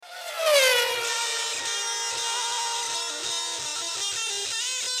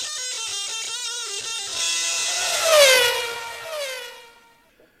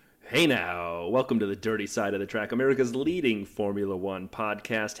Hey now, welcome to the Dirty Side of the Track, America's leading Formula One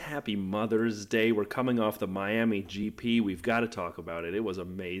podcast. Happy Mother's Day. We're coming off the Miami GP. We've got to talk about it. It was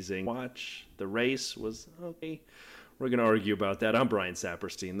amazing. Watch. The race was okay. We're going to argue about that. I'm Brian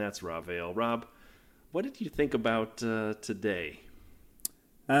Saperstein. That's Rob Vale. Rob, what did you think about today?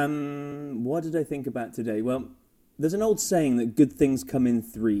 What did I think about today? Well, there's an old saying that good things come in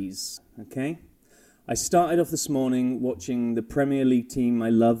threes, okay? I started off this morning watching the Premier League team I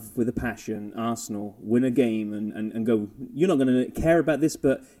love with a passion, Arsenal, win a game and go, you're not going to care about this,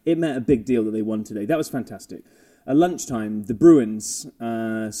 but it meant a big deal that they won today. That was fantastic. At lunchtime, the Bruins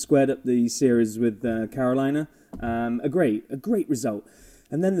squared up the series with Carolina. A great result.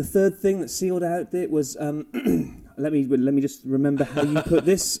 And then the third thing that sealed out it was, let me just remember how you put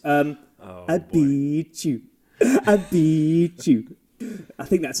this. I beat you. I beat you. I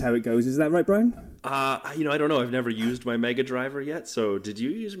think that's how it goes. Is that right, Brian? I don't know. I've never used my Mega Driver yet. So, did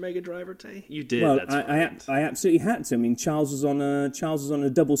you use Mega Driver today? You did. Well, that's right. I absolutely had to. I mean, Charles was on a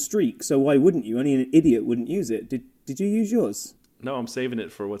double streak. So why wouldn't you? Only an idiot wouldn't use it. Did you use yours? No, I'm saving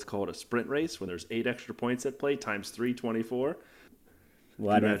it for what's called a sprint race when there's 8 extra points at play times 3, 24.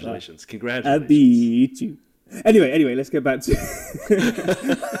 Well, Congratulations! I beat you. Anyway, let's get back to.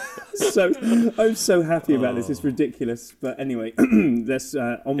 I'm so happy about this. It's ridiculous. But anyway, let's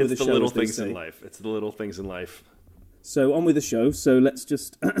on with the show. It's the little things in life. It's the little things in life. So on with the show. So let's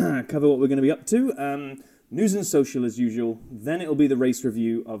just cover what we're going to be up to. News and social as usual. Then it'll be the race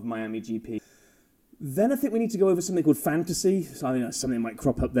review of Miami GP. Then I think we need to go over something called fantasy. So I think something might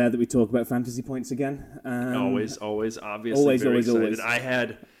crop up there that we talk about fantasy points again. Always, obviously, always.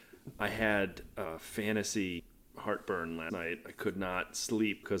 I had fantasy heartburn last night. I could not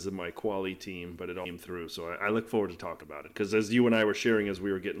sleep because of my quali team, but it all came through. So I look forward to talking about it because as you and I were sharing as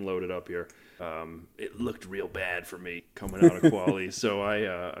we were getting loaded up here, it looked real bad for me coming out of quali. So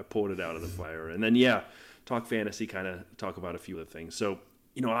I pulled it out of the fire. And then, talk fantasy, kind of talk about a few other things. So,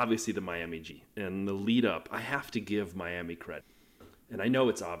 obviously the Miami G and the lead up, I have to give Miami credit. And I know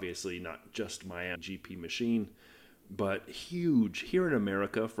it's obviously not just Miami GP machine, but huge here in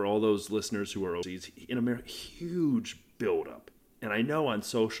America for all those listeners who are overseas. In America, huge buildup. And I know on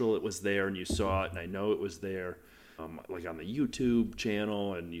social it was there and you saw it, and I know it was there like on the YouTube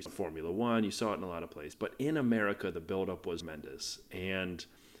channel and you saw Formula One, you saw it in a lot of places. But in America, the buildup was tremendous. And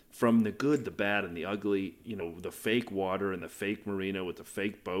from the good, the bad, and the ugly, the fake water and the fake Marino with the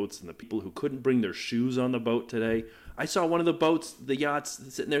fake boats and the people who couldn't bring their shoes on the boat today. I saw one of the boats, the yachts,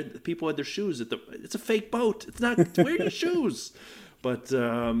 sitting there. The people had their shoes. It's a fake boat. It's not, wear your shoes. But,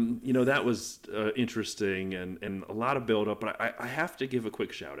 that was interesting and a lot of buildup. But I have to give a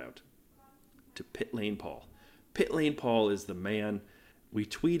quick shout out to Pit Lane Paul. Pit Lane Paul is the man. We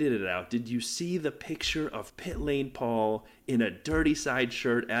tweeted it out. Did you see the picture of Pit Lane Paul in a Dirty Side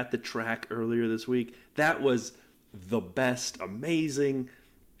shirt at the track earlier this week? That was the best, amazing.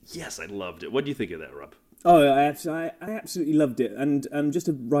 Yes, I loved it. What do you think of that, Rob? Oh, I absolutely loved it. And just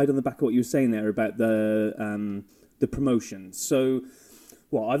to ride on the back of what you were saying there about the promotion. So,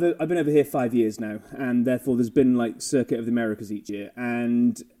 I've been over here 5 years now, and therefore there's been like Circuit of the Americas each year.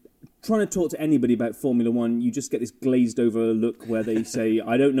 And trying to talk to anybody about Formula One, you just get this glazed over look where they say,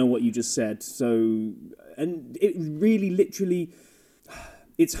 I don't know what you just said. So, and it really literally,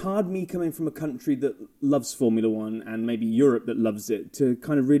 it's hard me coming from a country that loves Formula One and maybe Europe that loves it to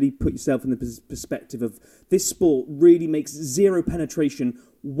kind of really put yourself in the perspective of this sport really makes zero penetration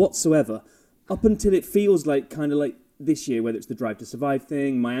whatsoever up until it feels like kind of like this year, whether it's the Drive to Survive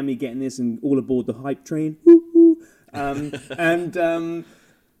thing, Miami getting this and all aboard the hype train.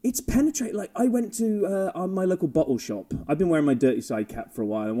 It's penetrated. Like, I went to my local bottle shop. I've been wearing my Dirty Side cap for a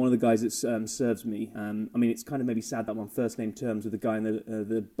while, and one of the guys that serves me, it's kind of maybe sad that I'm on first name terms with the guy in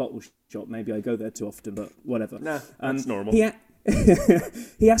the bottle shop. Maybe I go there too often, but whatever. Nah, that's normal.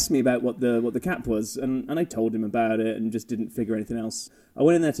 He asked me about what the cap was, and I told him about it and just didn't figure anything else. I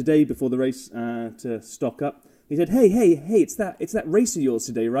went in there today before the race to stock up. He said, hey, it's that race of yours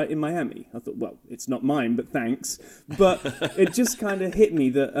today, right, in Miami? I thought, well, it's not mine, but thanks. But it just kind of hit me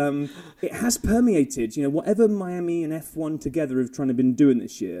that it has permeated, whatever Miami and F1 together have been doing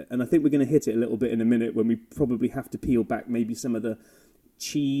this year. And I think we're going to hit it a little bit in a minute when we probably have to peel back maybe some of the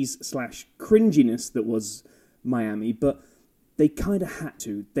cheese/cringiness that was Miami. But they kind of had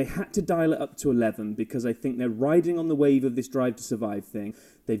to. They had to dial it up to 11 because I think they're riding on the wave of this Drive to Survive thing.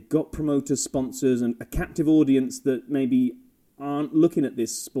 They've got promoters, sponsors, and a captive audience that maybe aren't looking at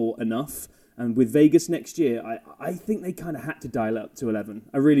this sport enough. And with Vegas next year, I think they kind of had to dial it up to 11.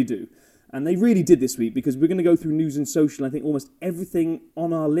 I really do. And they really did this week because we're going to go through news and social. I think almost everything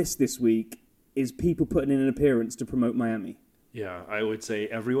on our list this week is people putting in an appearance to promote Miami. Yeah, I would say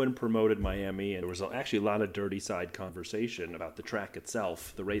everyone promoted Miami, and there was actually a lot of dirty side conversation about the track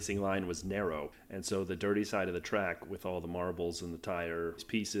itself. The racing line was narrow, and so the dirty side of the track with all the marbles and the tire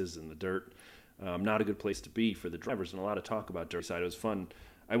pieces and the dirt, not a good place to be for the drivers, and a lot of talk about dirty side. It was fun.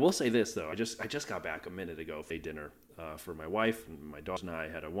 I will say this, though. I just got back a minute ago for dinner for my wife, and my daughters and I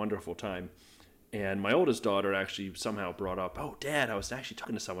had a wonderful time. And my oldest daughter actually somehow brought up, "Oh, Dad, I was actually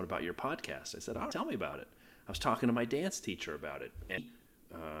talking to someone about your podcast." I said, "Oh, tell me about it." I was talking to my dance teacher about it. And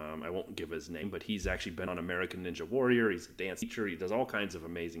I won't give his name, but he's actually been on American Ninja Warrior. He's a dance teacher. He does all kinds of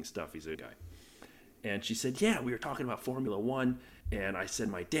amazing stuff. He's a guy. And she said, "Yeah, we were talking about Formula One." And I said,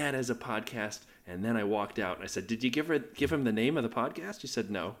 "My dad has a podcast." And then I walked out and I said, "Did you give him the name of the podcast?" She said,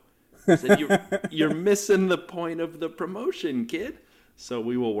 "No." I said, you're missing the point of the promotion, kid. So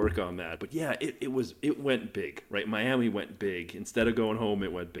we will work on that. But yeah, it went big, right? Miami went big. Instead of going home,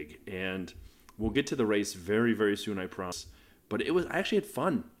 it went big. And we'll get to the race very, very soon, I promise. But I actually had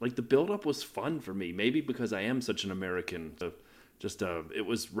fun. Like, the build-up was fun for me. Maybe because I am such an American. It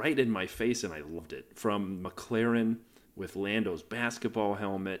was right in my face, and I loved it. From McLaren with Lando's basketball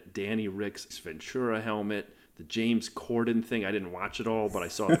helmet, Danny Rick's Ventura helmet, the James Corden thing. I didn't watch it all, but I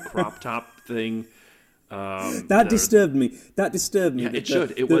saw the crop top thing. That disturbed me. Yeah,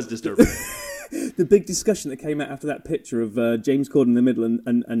 it was disturbing. The big discussion that came out after that picture of James Corden in the middle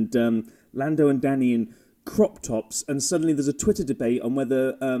and Lando and Danny in crop tops, and suddenly there's a Twitter debate on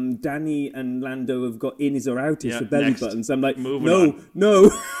whether Danny and Lando have got innies or outies for belly buttons. I'm like,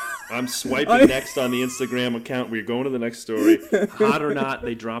 no. I'm swiping next on the Instagram account. We're going to the next story. Hot or not,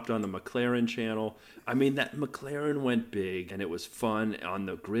 they dropped on the McLaren channel. I mean, that McLaren went big, and it was fun on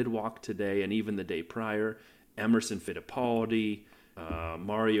the grid walk today and even the day prior. Emerson Fittipaldi,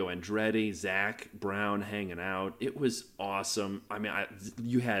 Mario Andretti, Zach Brown hanging out. It was awesome. I mean,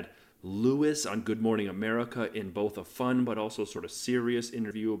 you had Lewis on Good Morning America in both a fun but also sort of serious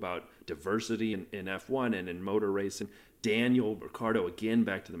interview about diversity in F1 and in motor racing. Daniel Ricciardo again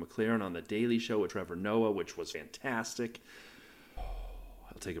back to the McLaren on the Daily Show with Trevor Noah, which was fantastic.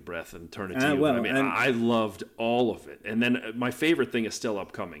 I'll take a breath and turn it to you. Well, I mean, I loved all of it. And then my favorite thing is still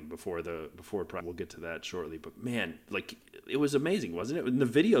upcoming before we'll get to that shortly. But man, like, it was amazing, wasn't it? And the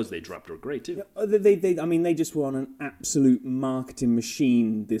videos they dropped were great too. Yeah, they just were on an absolute marketing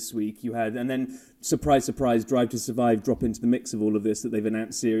machine this week. And then surprise, surprise, Drive to Survive drop into the mix of all of this that they've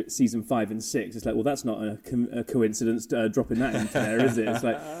announced season 5 and 6. It's like, well, that's not a coincidence dropping that into there, is it? It's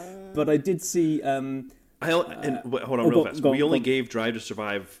like, but I did see. Hold on real fast. We only gave Drive to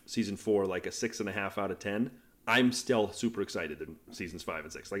Survive season 4 like a 6.5 out of 10. I'm still super excited in seasons 5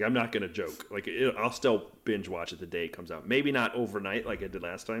 and 6. Like, I'm not going to joke. Like, I'll still binge watch it the day it comes out. Maybe not overnight like I did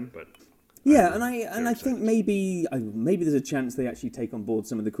last time, but yeah. I think maybe there's a chance they actually take on board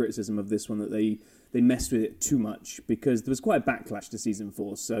some of the criticism of this one, that they messed with it too much, because there was quite a backlash to season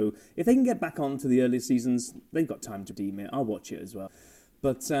 4. So if they can get back on to the earlier seasons, they've got time to redeem it. I'll watch it as well.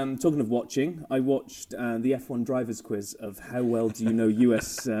 But talking of watching, I watched the F1 drivers quiz of how well do you know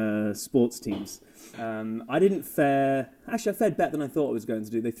US sports teams. I fared better than I thought I was going to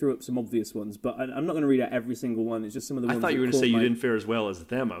do. They threw up some obvious ones, but I'm not going to read out every single one. It's just some of the ones. I thought you were going to say you didn't fare as well as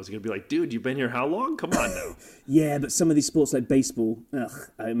them. I was going to be like, dude, you've been here how long? Come on now. Yeah, but some of these sports like baseball,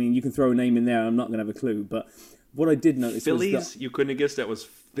 I mean, you can throw a name in there, I'm not going to have a clue. But what I did notice Phillies, was that, you couldn't have guessed that was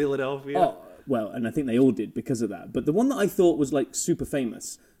Philadelphia? Oh, well, and I think they all did because of that. But the one that I thought was like super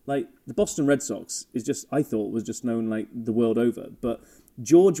famous, like the Boston Red Sox, I thought was just known like the world over. But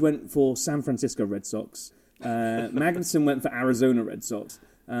George went for San Francisco Red Sox. Magnussen went for Arizona Red Sox.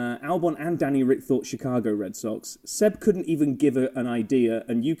 Albon and Danny Rick thought Chicago Red Sox. Seb couldn't even give an idea,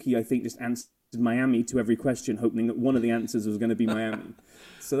 and Yuki, I think, just answered Miami to every question, hoping that one of the answers was going to be Miami.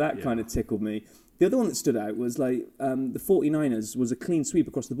 So that kind of tickled me. The other one that stood out was like the 49ers was a clean sweep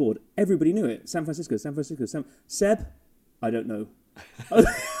across the board. Everybody knew it. San Francisco. Seb, I don't know.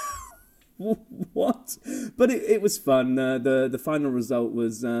 What? But it was fun. The final result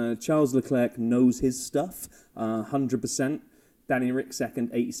was Charles Leclerc knows his stuff, 100%. Danny Rick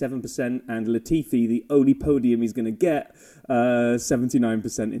second, 87%, and Latifi, the only podium he's going to get,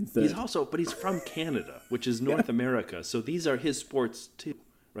 79% in third. But he's from Canada, which is North America, so these are his sports too,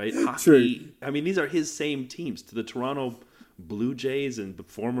 right? Hockey. True. I mean, these are his same teams. To the Toronto Blue Jays and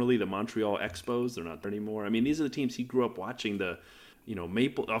formerly the Montreal Expos, they're not there anymore. I mean, these are the teams he grew up watching.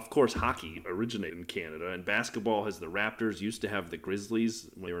 Maple, of course, hockey originated in Canada, and basketball has the Raptors, used to have the Grizzlies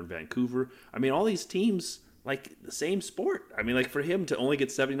when they were in Vancouver. I mean, all these teams, like, the same sport. I mean, like, for him to only get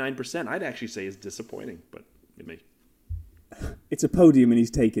 79%, I'd actually say is disappointing, but it may. It's a podium and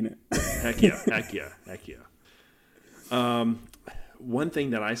he's taking it. Heck yeah. one thing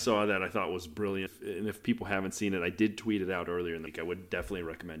that I saw that I thought was brilliant, and if people haven't seen it, I did tweet it out earlier in the week. I would definitely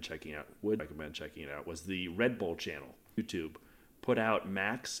recommend checking it out. Was the Red Bull channel, YouTube, put out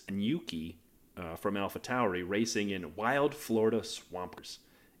Max and Yuki from AlphaTauri racing in wild Florida swampers.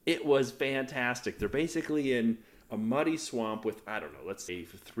 It was fantastic. They're basically in a muddy swamp with, I don't know, let's say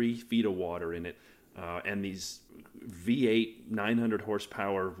 3 feet of water in it, and these V8 900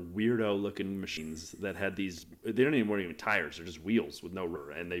 horsepower weirdo looking machines that had these, weren't even tires, they're just wheels with no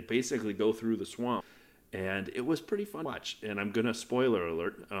rubber, and they basically go through the swamp, and it was pretty fun to watch. And I'm gonna, spoiler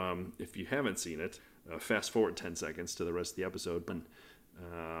alert, if you haven't seen it, fast forward 10 seconds to the rest of the episode,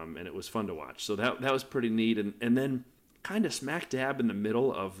 and it was fun to watch. So that was pretty neat. And then kind of smack dab in the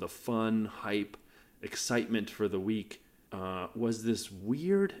middle of the fun, hype, excitement for the week was this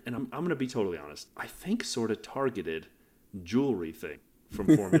weird, and I'm going to be totally honest, I think sort of targeted jewelry thing from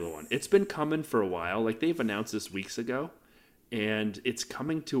Formula One. It's been coming for a while. Like, they've announced this weeks ago, and it's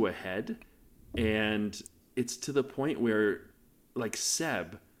coming to a head, and it's to the point where, like,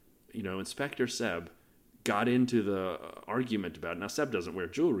 Seb, Inspector Seb, got into the argument about it. Now, Seb doesn't wear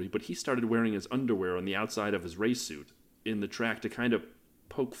jewelry, but he started wearing his underwear on the outside of his race suit in the track to kind of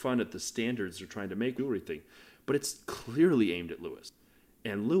poke fun at the standards they're trying to make jewelry thing. But it's clearly aimed at Lewis.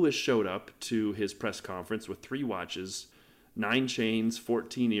 And Lewis showed up to his press conference with 3 watches, 9 chains,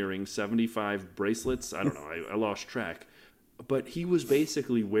 14 earrings, 75 bracelets. I don't know. I lost track. But he was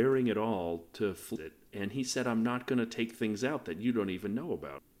basically wearing it all to flip it. And he said, I'm not going to take things out that you don't even know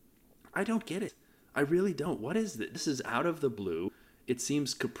about. I don't get it. I really don't. What is this? This is out of the blue. It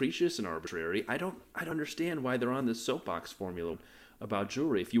seems capricious and arbitrary. I don't understand why they're on this soapbox formula about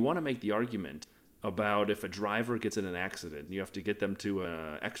jewelry. If you want to make the argument about if a driver gets in an accident, you have to get them to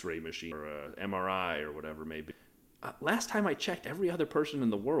an X-ray machine or a MRI or whatever it may be. Last time I checked, every other person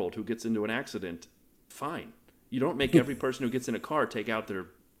in the world who gets into an accident, fine. You don't make every person who gets in a car take out their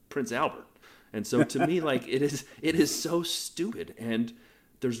Prince Albert. And so to me, like, it is so stupid. And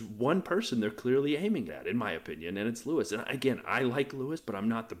there's one person they're clearly aiming at, in my opinion, and it's Lewis. And again, I like Lewis, but I'm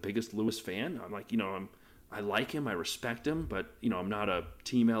not the biggest Lewis fan. I'm like, I like him, I respect him, but, I'm not a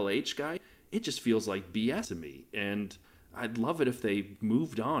Team LH guy. It just feels like BS to me. And I'd love it if they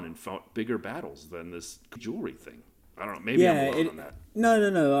moved on and fought bigger battles than this jewelry thing. I don't know. Maybe I'm alone on that.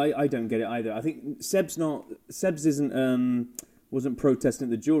 No. I don't get it either. I think Seb's wasn't protesting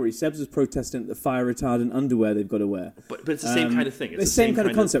the jewelry. Seb's was protesting the fire retardant underwear they've got to wear. But it's the same kind of thing. It's the same kind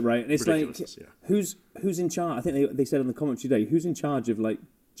of concept, right? And it's like, who's in charge? I think they said on the commentary today, who's in charge of, like,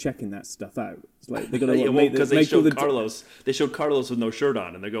 checking that stuff out? It's like they got to because they showed Carlos. They showed Carlos with no shirt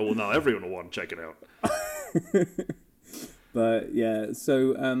on, and they go, "Well, now everyone will want to check it out." But yeah,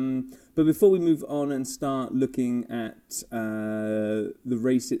 so but before we move on and start looking at the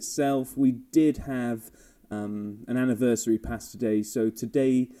race itself, we did have an anniversary pass today. So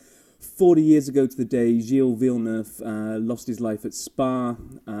today, 40 years ago to the day, Gilles Villeneuve lost his life at Spa.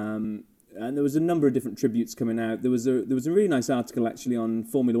 And there was a number of different tributes coming out. There was a really nice article actually on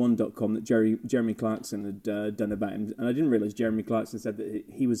Formula1.com that Jeremy Clarkson had done about him. And I didn't realise Jeremy Clarkson said that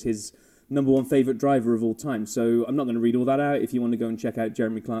he was his number 1 favourite driver of all time. So I'm not going to read all that out. If you want to go and check out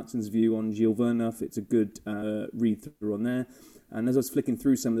Jeremy Clarkson's view on Gilles Villeneuve, it's a good read-through on there. And as I was flicking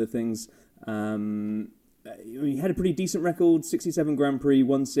through some of the things, he had a pretty decent record, 67 Grand Prix,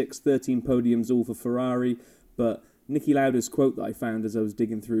 1-6, 13 podiums, all for Ferrari. But Niki Lauda's quote that I found as I was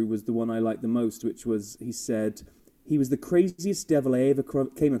digging through was the one I liked the most, which was, he said, "He was the craziest devil I ever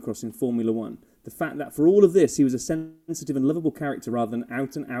came across in Formula One. The fact that for all of this, he was a sensitive and lovable character rather than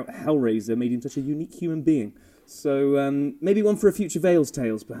out-and-out hellraiser made him such a unique human being." So maybe one for a future Vale's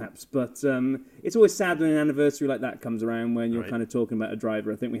Tales, perhaps. But it's always sad when an anniversary like that comes around when you're kind of talking about a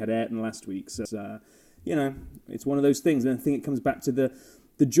driver. I think we had Ayrton last week. So, it's one of those things. And I think it comes back to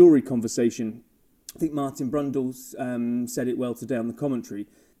the jewelry conversation. I think Martin Brundle said it well today on the commentary.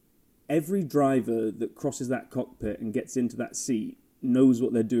 Every driver that crosses that cockpit and gets into that seat knows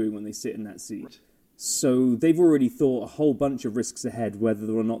what they're doing when they sit in that seat. Right. So they've already thought a whole bunch of risks ahead,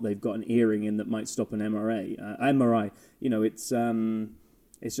 whether or not they've got an earring in that might stop an MRI.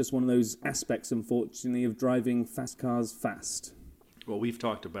 It's just one of those aspects, unfortunately, of driving fast cars fast. Well, we've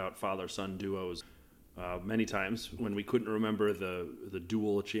talked about father-son duos many times when we couldn't remember the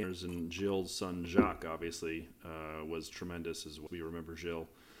dual chambers, and Gilles' son Jacques obviously was tremendous as well. We remember Gilles.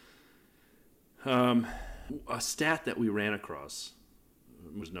 A stat that we ran across,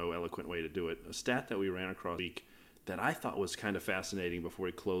 there's no eloquent way to do it, a stat that we ran across this week that I thought was kind of fascinating before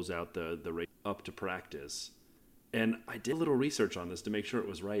we close out the race up to practice. And I did a little research on this to make sure it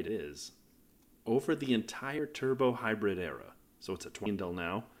was right, is over the entire turbo hybrid era, so it's a 20 until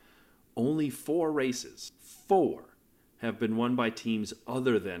now, only 4 races have been won by teams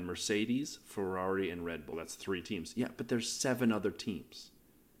other than Mercedes, Ferrari, and Red Bull. That's 3 teams. Yeah, but there's 7 other teams.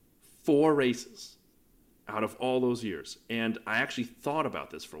 4 races out of all those years. And I actually thought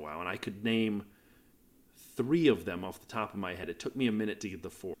about this for a while, and I could name 3 of them off the top of my head. It took me a minute to get the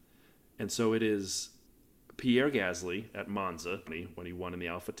 4th. And so it is Pierre Gasly at Monza when he won in the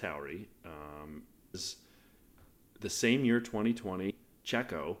AlphaTauri. The same year, 2020,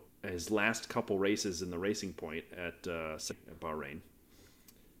 Checo, his last couple races in the Racing Point at Bahrain.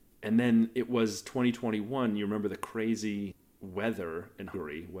 And then it was 2021, you remember the crazy weather in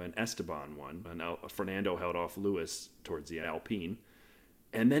Hungary when Esteban won, and Fernando held off Lewis towards the Alpine.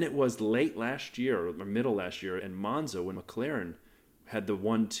 And then it was late last year, or middle last year, in Monza when McLaren had the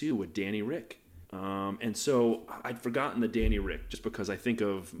 1-2 with Danny Rick. And so I'd forgotten the Danny Rick just because I think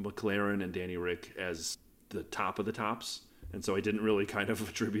of McLaren and Danny Rick as the top of the tops. And so I didn't really kind of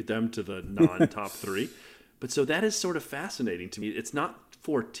attribute them to the non-top 3. But so that is sort of fascinating to me. It's not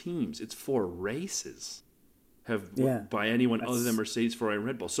 4 teams, it's 4 races by anyone other than Mercedes, Ferrari, and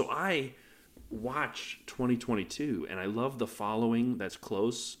Red Bull. So I watch 2022 and I love the following that's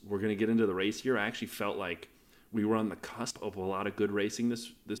close. We're going to get into the race here. I actually felt like we were on the cusp of a lot of good racing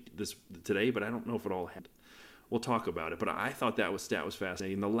this today, but I don't know if it all happened. We'll talk about it. But I thought that was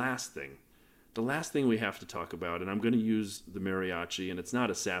fascinating. The last thing we have to talk about, and I'm going to use the mariachi, and it's not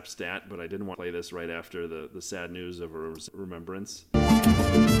a sap stat, but I didn't want to play this right after the sad news of a remembrance.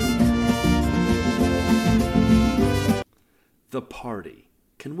 The party.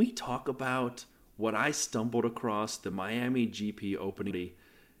 Can we talk about what I stumbled across the Miami GP opening?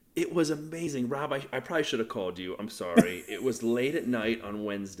 It was amazing. Rob, I probably should have called you. I'm sorry. It was late at night on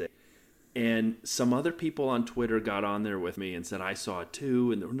Wednesday. And some other people on Twitter got on there with me and said, I saw it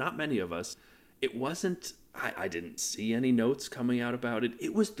too. And there were not many of us. It wasn't, I didn't see any notes coming out about it.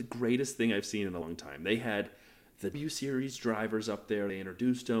 It was the greatest thing I've seen in a long time. They had the W Series drivers up there. They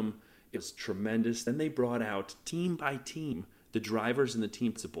introduced them. It was tremendous. Then they brought out team by team the drivers and the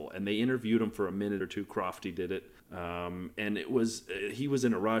team principal, and they interviewed them for a minute or two. Crofty did it. And it was, he was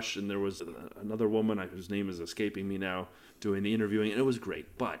in a rush, and there was another woman whose name is escaping me now doing the interviewing, and it was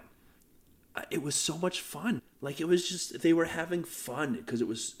great. But it was so much fun. Like, it was just, they were having fun because it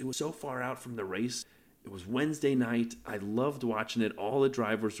was so far out from the race. It was Wednesday night. I loved watching it. All the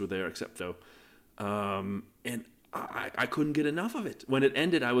drivers were there except Joe. And I couldn't get enough of it. When it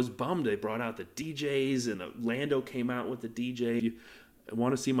ended, I was bummed. They brought out the DJs, and Lando came out with the DJ. You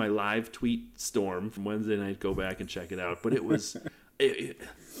want to see my live tweet storm from Wednesday night, go back and check it out. But it was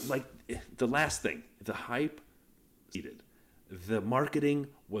like the last thing. The hype seated. The marketing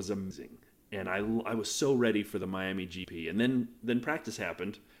was amazing. And I was so ready for the Miami GP. And then practice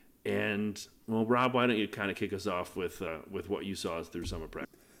happened. And, well, Rob, why don't you kind of kick us off with what you saw through summer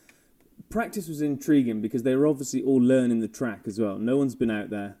practice? Practice was intriguing because they were obviously all learning the track as well. No one's been out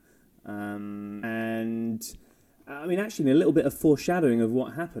there. And, I mean, actually, a little bit of foreshadowing of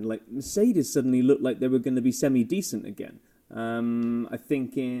what happened. Like, Mercedes suddenly looked like they were going to be semi-decent again. I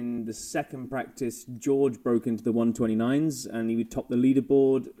think in the second practice, George broke into the 129s and he would top the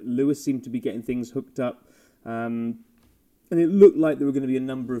leaderboard. Lewis seemed to be getting things hooked up. And it looked like there were going to be a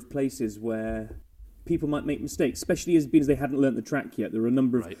number of places where people might make mistakes, especially as they hadn't learnt the track yet. There were a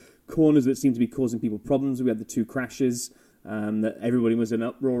number of corners that seemed to be causing people problems. We had the 2 crashes that everybody was in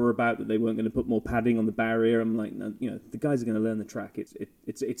uproar about, that they weren't going to put more padding on the barrier. I'm like, no, the guys are going to learn the track.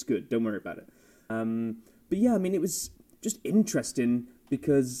 It's good. Don't worry about it. But yeah, I mean, it was just interesting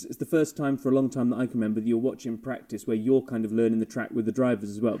because it's the first time for a long time that I can remember that you're watching practice where you're kind of learning the track with the drivers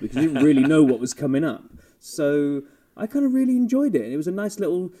as well, because you didn't really know what was coming up. So I kind of really enjoyed it. It was a nice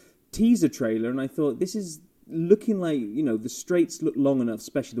little teaser trailer, and I thought, this is looking like, the straights look long enough,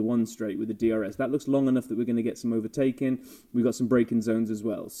 especially the one straight with the DRS. That looks long enough that we're going to get some overtaking. We've got some braking zones as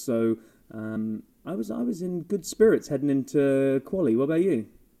well. So I was in good spirits heading into quali. What about you?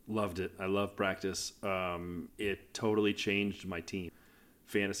 Loved it. I love practice. It totally changed my team,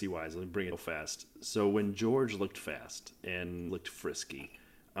 fantasy-wise. Let me bring it fast. So when George looked fast and looked frisky,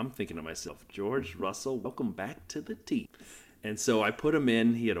 I'm thinking to myself, George Russell, welcome back to the team. And so I put him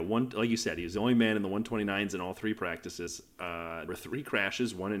in. He had like you said, he was the only man in the 129s in all 3 practices. There were 3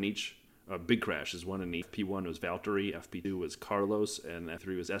 crashes, one in each, big crashes, one in each. FP1 was Valtteri, FP2 was Carlos, and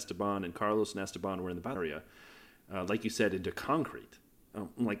F3 was Esteban. And Carlos and Esteban were in the battle area, like you said, into concrete. I'm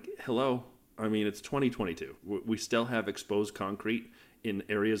like, hello? I mean, it's 2022. We still have exposed concrete in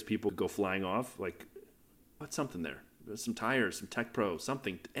areas people go flying off. Like, what's something there? There's some tires, some Tech Pro,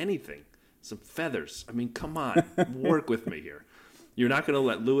 something, anything. Some feathers. I mean, come on. Work with me here. You're not going to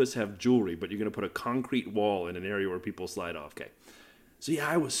let Lewis have jewelry, but you're going to put a concrete wall in an area where people slide off. Okay. So yeah,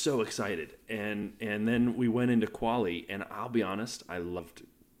 I was so excited, and then we went into quali, and I'll be honest, I loved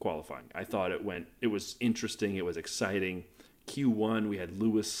qualifying. I thought it was interesting, it was exciting. Q1, we had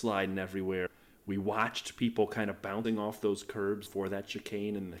Lewis sliding everywhere. We watched people kind of bouncing off those curbs for that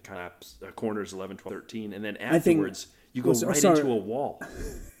chicane and the kind of corners 11, 12, 13, and then afterwards you go into a wall.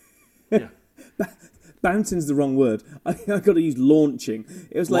 Yeah. Bouncing's the wrong word. I got to use launching.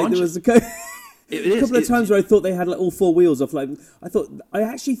 It was like there was a couple of times where I thought they had like all four wheels off. Like I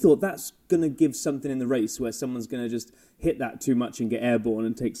actually thought that's going to give something in the race where someone's going to just hit that too much and get airborne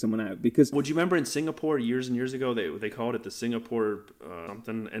and take someone out. Because would you remember in Singapore years and years ago they called it the Singapore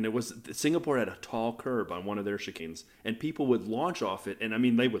something, and it was Singapore had a tall curb on one of their chicanes, and people would launch off it, and I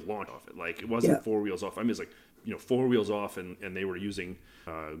mean they would launch off it like it wasn't four wheels off. I mean it's like four wheels off, and they were using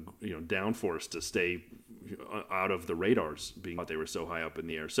downforce to stay out of the radars, being that they were so high up in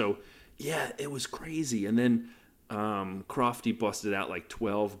the air. So yeah, it was crazy. And then Crofty busted out like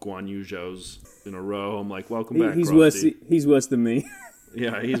 12 Guan Yu Zhous in a row. I'm like, welcome back, Crofty. He's worse than me.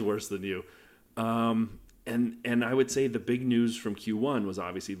 Yeah, he's worse than you. And I would say the big news from Q1 was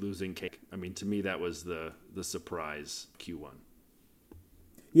obviously losing Cake. I mean, to me, that was the surprise Q1.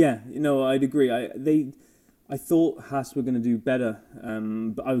 Yeah, I'd agree. I thought Haas were going to do better,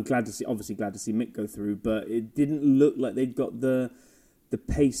 but I was glad to see Mick go through. But it didn't look like they'd got the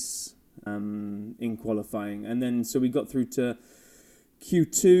pace in qualifying, and then so we got through to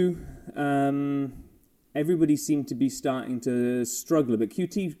Q2. Everybody seemed to be starting to struggle a bit.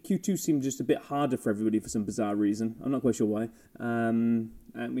 Q2 seemed just a bit harder for everybody for some bizarre reason. I'm not quite sure why. And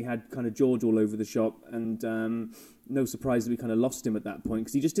we had kind of George all over the shop, and no surprise that we kind of lost him at that point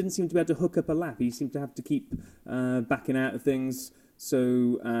because he just didn't seem to be able to hook up a lap. He seemed to have to keep backing out of things.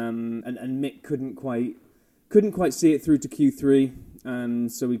 So and Mick couldn't quite see it through to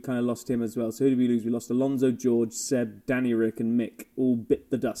Q3. So we kind of lost him as well. So who did we lose? We lost Alonso, George, Seb, Danny Rick, and Mick all bit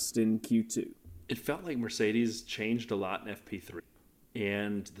the dust in Q2. It felt like Mercedes changed a lot in FP3,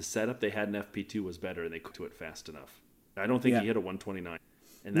 and the setup they had in FP2 was better, and they could do it fast enough. I don't think he hit a 129.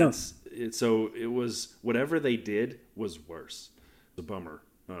 And that's it. So it was whatever they did was worse. It's a bummer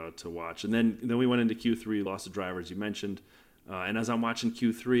to watch. And then we went into Q3, lost the drivers you mentioned. And as I'm watching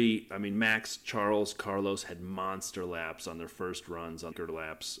Q3, I mean, Max, Charles, Carlos had monster laps on their first runs, on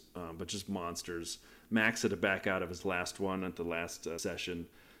laps, but just monsters. Max had to back out of his last one at the last session.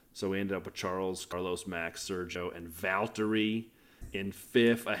 So we ended up with Charles, Carlos, Max, Sergio, and Valtteri in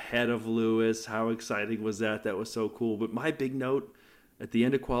fifth ahead of Lewis. How exciting was that? That was so cool. But my big note at the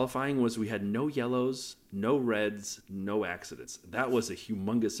end of qualifying was we had no yellows, no reds, no accidents. That was a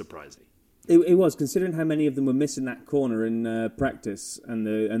humongous surprise. It was, considering how many of them were missing that corner in practice and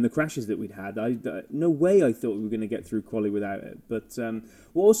the crashes that we'd had. No way I thought we were going to get through quali without it. But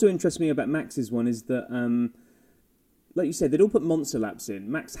what also interests me about Max's one is that, like you said, they'd all put monster laps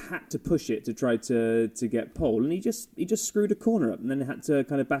in. Max had to push it to try to get pole, and he just screwed a corner up and then had to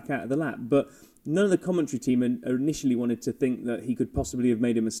kind of back out of the lap. But none of the commentary team initially wanted to think that he could possibly have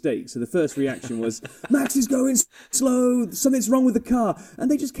made a mistake. So the first reaction was, Max is going slow, something's wrong with the car. And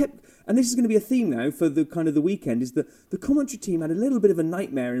they just kept, and this is going to be a theme now for the kind of the weekend, is that the commentary team had a little bit of a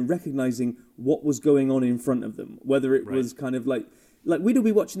nightmare in recognising what was going on in front of them. Whether it was kind of like we'd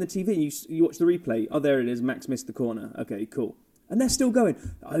be watching the TV and you watch the replay. Oh, there it is, Max missed the corner. Okay, cool. And they're still going,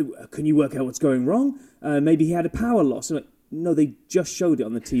 can you work out what's going wrong? Maybe he had a power loss. I'm like, no, they just showed it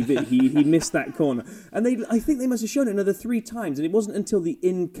on the TV. He missed that corner, and I think they must have shown it another 3 times. And it wasn't until the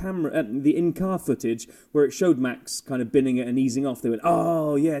in-car footage where it showed Max kind of binning it and easing off. They went,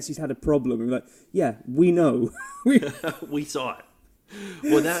 "Oh yes, he's had a problem." And we're like, "Yeah, we know, we saw it."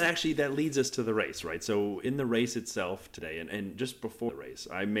 Well, that leads us to the race, right? So in the race itself today, and just before the race,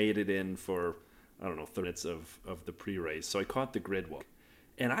 I made it in for 30 minutes of the pre-race. So I caught the grid walk,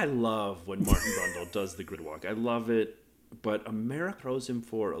 and I love when Martin Brundle does the grid walk. I love it. But America throws him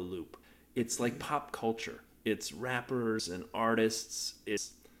for a loop. It's like pop culture. It's rappers and artists.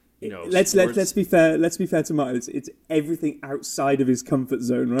 It's let's be fair. Let's be fair to Martin. It's everything outside of his comfort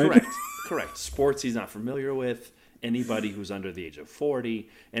zone, right? Correct. Sports he's not familiar with. Anybody who's under the age of 40,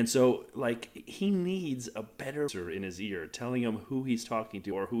 and so he needs a better in his ear, telling him who he's talking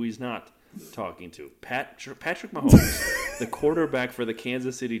to or who he's not talking to. Patrick Mahomes, the quarterback for the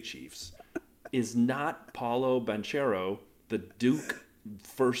Kansas City Chiefs, is not Paulo Banchero, the Duke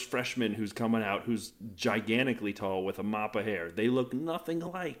first freshman who's coming out, who's gigantically tall with a mop of hair. They look nothing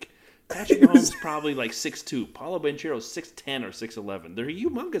alike. Patrick Mahomes is probably like 6'2". Paulo Banchero is 6'10" or 6'11". They're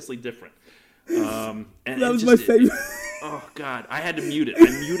humongously different. And that was my favorite. Oh, God. I had to mute it. I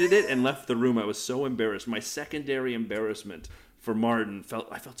muted it and left the room. I was so embarrassed. My secondary embarrassment for Martin,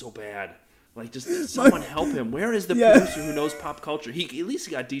 I felt so bad. Like, just someone help him. Where is the producer who knows pop culture? At least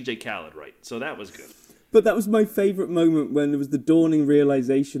he got DJ Khaled right, so that was good. But that was my favourite moment when there was the dawning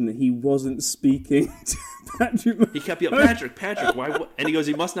realisation that he wasn't speaking to Patrick. He kept yelling, Patrick, why? And he goes,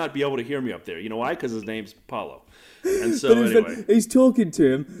 he must not be able to hear me up there. You know why? Because his name's Paulo. And so anyway. He's talking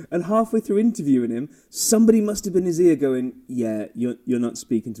to him, and halfway through interviewing him, somebody must have been in his ear going, yeah, you're not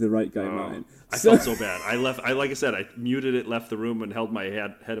speaking to the right guy, Ryan. I felt so bad. Like I said, I muted it, left the room, and held my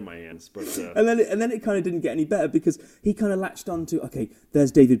head in my hands. But and then it kind of didn't get any better because he kind of latched on to, okay,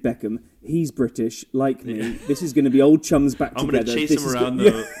 there's David Beckham. He's British, like me. Yeah. This is going to be old chums back together. I'm going to chase him around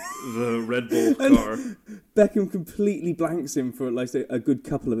the Red Bull car. Beckham completely blanks him for like a good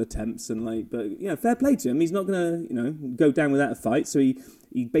couple of attempts, and but fair play to him. He's not going to go down without a fight. So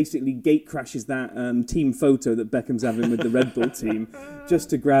he basically gate crashes that team photo that Beckham's having with the Red Bull team just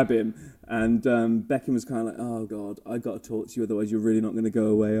to grab him. And Beckham was kind of like, oh, God, I got to talk to you, otherwise you're really not going to go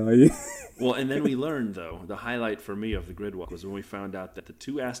away, are you? Well, and then we learned, though, the highlight for me of the grid walk was when we found out that the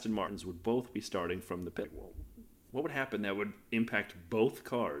two Aston Martins would both be starting from the pit. Well, what would happen that would impact both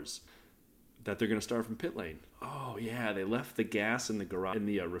cars that they're going to start from pit lane? Oh, yeah, they left the gas in the garage in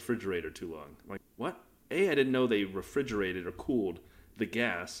the refrigerator too long. I'm like, what? I didn't know they refrigerated or cooled the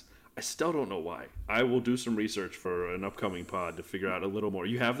gas. I still don't know why. I will do some research for an upcoming pod to figure out a little more.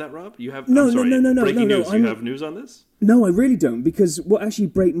 You have that, Rob? You have no. Breaking news. You have news on this? No, I really don't, because what actually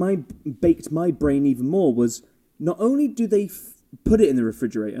baked my brain even more was not only do they put it in the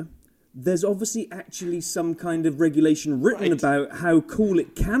refrigerator, there's obviously actually some kind of regulation written about how cool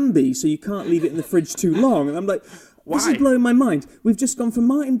it can be, so you can't leave it in the fridge too long. And I'm like, this is blowing my mind. We've just gone from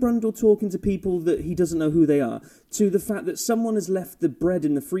Martin Brundle talking to people that he doesn't know who they are to the fact that someone has left the bread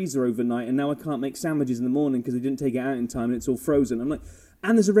in the freezer overnight and now I can't make sandwiches in the morning because they didn't take it out in time and it's all frozen. I'm like,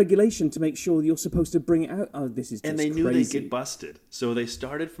 and there's a regulation to make sure you're supposed to bring it out. Oh, this is just crazy. And they knew they'd get busted. So they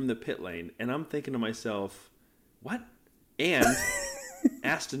started from the pit lane, and I'm thinking to myself, what? And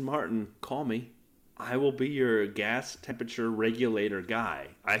Aston Martin, call me. I will be your gas temperature regulator guy.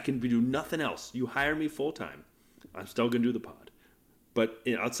 I can do nothing else. You hire me full time. I'm still going to do the pod. But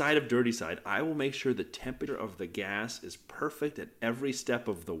outside of Dirty Side, I will make sure the temperature of the gas is perfect at every step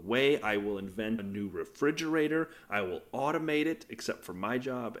of the way. I will invent a new refrigerator. I will automate it, except for my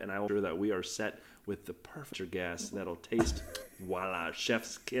job, and I will ensure that we are set with the perfect gas that'll taste, voila,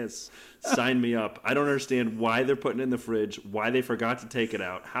 chef's kiss. Sign me up. I don't understand why they're putting it in the fridge, why they forgot to take it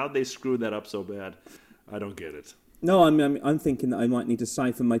out, how they screwed that up so bad. I don't get it. No, I'm thinking that I might need to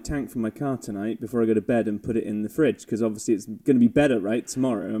siphon my tank from my car tonight before I go to bed and put it in the fridge, because obviously it's going to be better, right,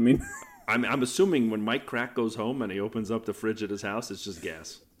 tomorrow. I mean, I'm assuming when Mike Crack goes home and he opens up the fridge at his house, it's just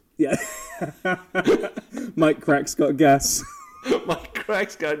gas. Yeah. Mike Crack's got gas. Mike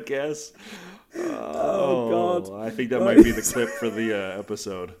Crack's got gas. Oh, God. I think that might be the clip for the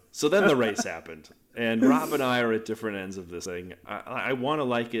episode. So then the race happened, and Rob and I are at different ends of this thing. I want to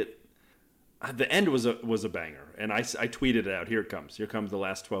like it. The end was a banger, and I tweeted it out. Here it comes. Here comes the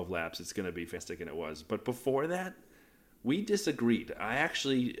last 12 laps. It's going to be fantastic, and it was. But before that, we disagreed.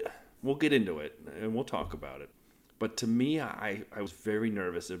 We'll get into it, and we'll talk about it. But to me, I was very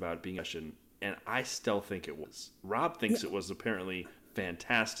nervous about being a session, and I still think it was. Rob thinks it was apparently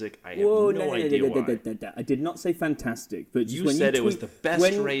fantastic. I have no idea why. I did not say fantastic, but you said it was the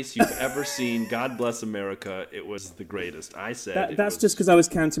best race you've ever seen. God bless America. It was the greatest. I said that's just because I was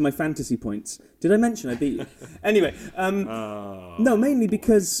counting my fantasy points. Did I mention I beat you? Anyway, no, mainly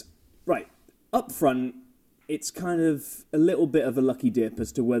because up front, it's kind of a little bit of a lucky dip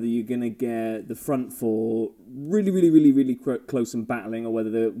as to whether you're going to get the front four really, really, really, really close and battling, or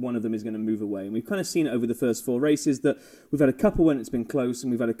whether one of them is going to move away. And we've kind of seen it over the first four races that we've had a couple when it's been close,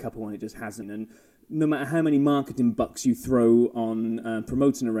 and we've had a couple when it just hasn't. And no matter how many marketing bucks you throw on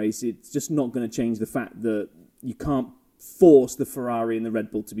promoting a race, it's just not going to change the fact that you can't force the Ferrari and the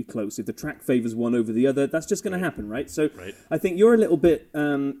Red Bull to be close. If the track favours one over the other, that's just going to happen, right? So I think you're a little bit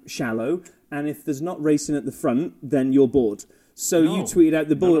shallow, and if there's not racing at the front, then you're bored. So you tweeted out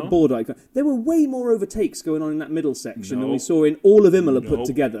the board icon. There were way more overtakes going on in that middle section than we saw in all of Imola put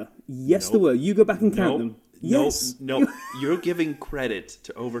together. Yes, there were. You go back and count them. Yes. No, you're giving credit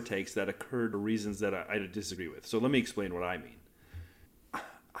to overtakes that occurred for reasons that I disagree with. So let me explain what I mean.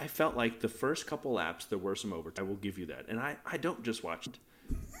 I felt like the first couple laps, there were some overtakes. I will give you that. And I don't just watch it.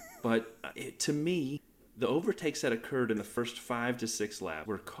 But to me, the overtakes that occurred in the first 5 to 6 laps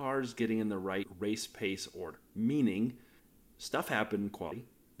were cars getting in the right race pace order. Meaning, stuff happened in quality.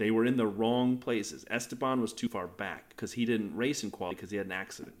 They were in the wrong places. Esteban was too far back because he didn't race in quality because he had an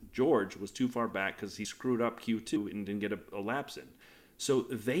accident. George was too far back because he screwed up Q2 and didn't get a laps in. So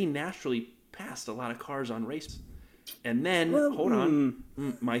they naturally passed a lot of cars on races. And then, hold on,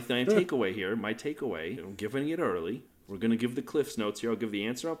 my takeaway, I'm giving it early. We're going to give the Cliff's Notes here. I'll give the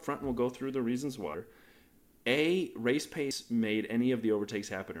answer up front, and we'll go through the reasons why. Race pace made any of the overtakes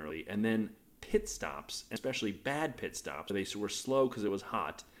happen early, and then pit stops, especially bad pit stops, they were slow because it was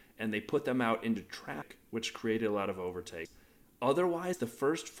hot, and they put them out into track, which created a lot of overtakes. Otherwise, the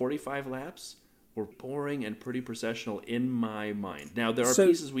first 45 laps were boring and pretty processional in my mind. Now, there are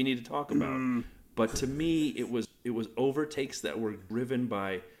pieces we need to talk about, but to me, it was overtakes that were driven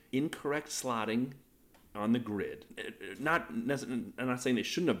by incorrect slotting on the grid. I'm not saying they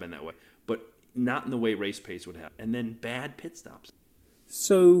shouldn't have been that way, but not in the way race pace would have. And then bad pit stops.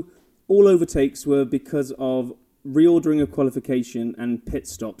 So all overtakes were because of reordering of qualification and pit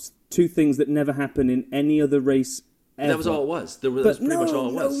stops, two things that never happen in any other race ever. That was all it was. That was pretty much all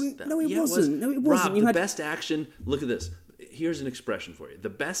it was. No, it wasn't. Rob, best action, look at this. Here's an expression for you. The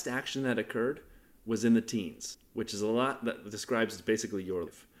best action that occurred was in the teens, which is a lot that describes basically your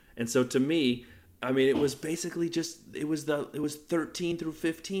life. And so to me, I mean, it was basically it was 13 through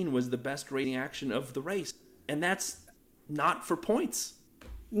 15 was the best rating action of the race. And that's not for points.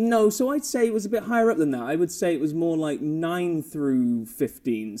 No, so I'd say it was a bit higher up than that. I would say it was more like 9 through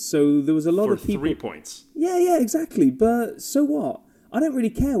 15. So there was a lot of people... For 3 points. Yeah, exactly. But so what? I don't really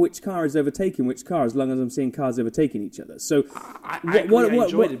care which car is overtaking which car as long as I'm seeing cars overtaking each other. So I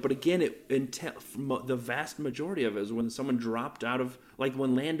enjoyed it, but again, the vast majority of it is when someone dropped out of... Like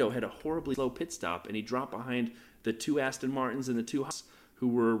when Lando had a horribly slow pit stop and he dropped behind the 2 Aston Martins and the 2 Haas who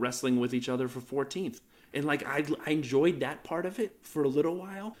were wrestling with each other for 14th. And, like, I enjoyed that part of it for a little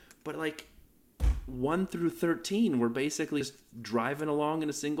while. But, like, 1 through 13 were basically just driving along in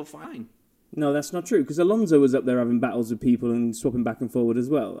a single file. No, that's not true, because Alonso was up there having battles with people and swapping back and forward as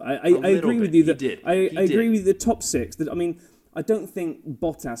well. I agree with you that... I agree with the top 6. That, I mean, I don't think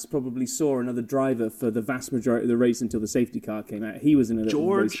Bottas probably saw another driver for the vast majority of the race until the safety car came out. He was in a little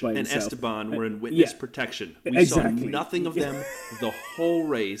race by himself. George and Esteban were in witness protection. We saw nothing of them the whole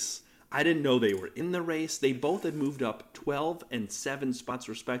race. I didn't know they were in the race. They both had moved up 12 and 7 spots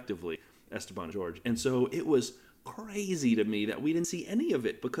respectively, Esteban and George. And so it was crazy to me that we didn't see any of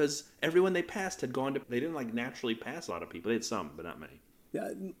it because everyone they passed had gone to... They didn't like naturally pass a lot of people. They had some, but not many.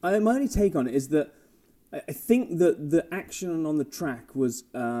 Yeah, my only take on it is that I think that the action on the track was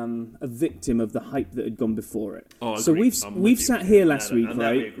a victim of the hype that had gone before it. Oh, so we've sat here last week,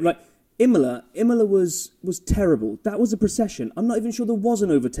 right? Like Imola was terrible. That was a procession. I'm not even sure there was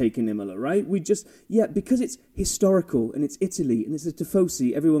an overtake in Imola, right? Because it's historical and it's Italy and it's a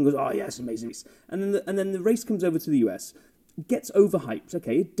Tifosi, everyone goes, oh yeah, it's amazing. And then the race comes over to the US, gets overhyped.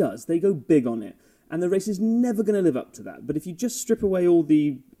 Okay, it does. They go big on it. And the race is never going to live up to that. But if you just strip away all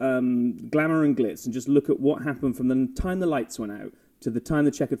the glamour and glitz and just look at what happened from the time the lights went out to the time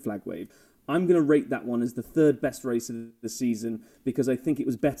the checkered flag waved, I'm going to rate that one as the 3rd best race of the season because I think it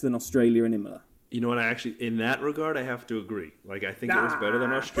was better than Australia and Imola. You know what? In that regard, I have to agree. Like, I think it was better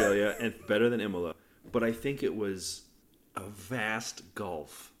than Australia and better than Imola. But I think it was a vast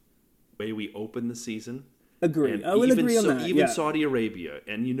gulf. The way we opened the season. Agree. I will agree on that. Even Saudi Arabia,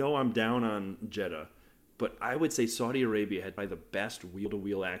 and I'm down on Jeddah, but I would say Saudi Arabia had probably the best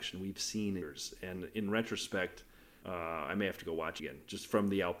wheel-to-wheel action we've seen in years. And in retrospect, I may have to go watch again. Just from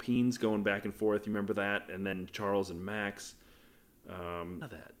the Alpines going back and forth, you remember that? And then Charles and Max.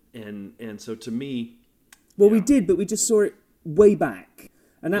 And so to me... Well, we did, but we just saw it way back.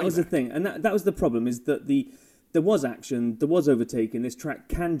 And that was the thing. And that was the problem, is that there was action, there was overtaking. This track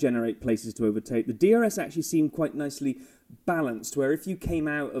can generate places to overtake. The DRS actually seemed quite nicely balanced, where if you came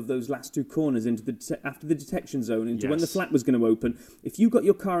out of those last 2 corners after the detection zone into when the flap was going to open, if you got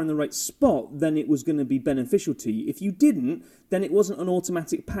your car in the right spot, then it was going to be beneficial to you. If you didn't, then it wasn't an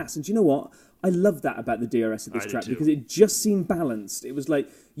automatic pass. And do you know what? I love that about the DRS at this track because it just seemed balanced. It was like,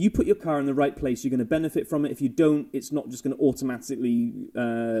 you put your car in the right place, you're going to benefit from it. If you don't, it's not just going to automatically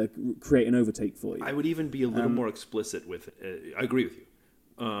create an overtake for you. I would even be a little more explicit with it. I agree with you.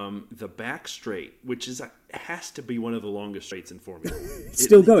 The back straight, which has to be one of the longest straights in Formula 1. It's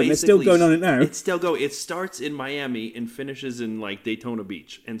still going. They're still going on it now. It's still going. It starts in Miami and finishes in like Daytona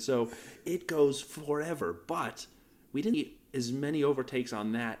Beach. And so it goes forever. But we didn't get as many overtakes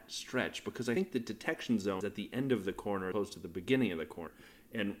on that stretch because I think the detection zone is at the end of the corner as opposed to the beginning of the corner.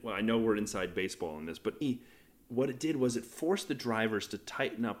 And I know we're inside baseball on this, but what it did was it forced the drivers to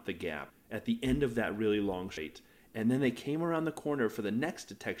tighten up the gap at the end of that really long straight. And then they came around the corner for the next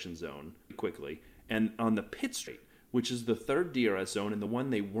detection zone quickly. And on the pit straight, which is the 3rd DRS zone and the one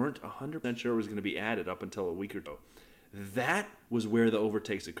they weren't 100% sure was going to be added up until a week or two, that was where the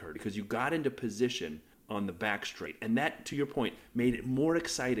overtakes occurred because you got into position on the back straight. And that, to your point, made it more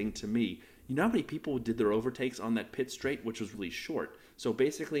exciting to me. You know how many people did their overtakes on that pit straight, which was really short? So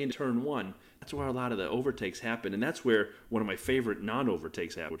basically in turn one, that's where a lot of the overtakes happen. And that's where one of my favorite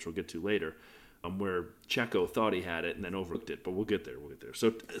non-overtakes happened, which we'll get to later, where Checo thought he had it and then overlooked it. But we'll get there.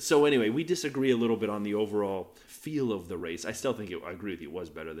 So anyway, we disagree a little bit on the overall feel of the race. I still think I agree with you, it was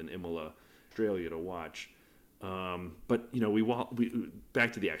better than Imola, Australia to watch. But, you know, we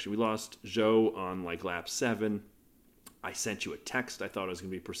back to the action. We lost Zhou on like lap 7. I sent you a text. I thought it was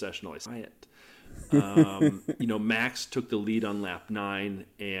going to be processional. I saw it. You know, Max took the lead on lap 9,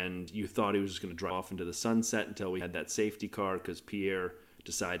 and you thought he was just going to drive off into the sunset until we had that safety car because Pierre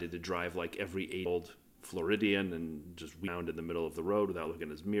decided to drive like every 8-year-old Floridian and just wound in the middle of the road without looking at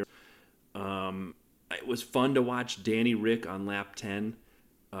his mirror. It was fun to watch Danny Rick on lap 10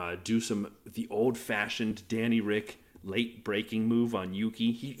 do the old-fashioned Danny Rick late braking move on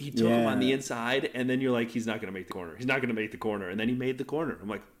Yuki. He took him on the inside, and then you're like, he's not going to make the corner. He's not going to make the corner. And then he made the corner. I'm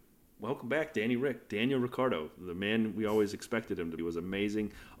like, welcome back, Daniel Ricciardo, the man we always expected him to be. Was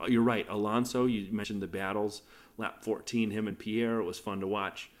amazing. You're right. Alonso, you mentioned the battles. Lap 14, him and Pierre, it was fun to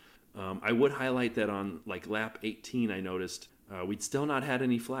watch. I would highlight that on like lap 18, I noticed we'd still not had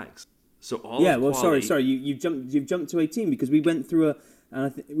any flags. So sorry. You've jumped to 18 because we went through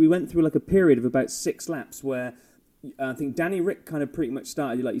like a period of about 6 laps where I think Danny Rick kind of pretty much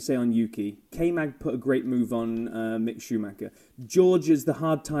started, like you say, on Yuki. K-Mag put a great move on Mick Schumacher. George, as the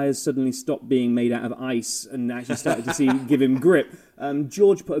hard tyres suddenly stopped being made out of ice and actually started to give him grip,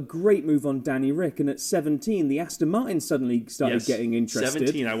 George put a great move on Danny Rick. And at 17, the Aston Martin suddenly started getting interested.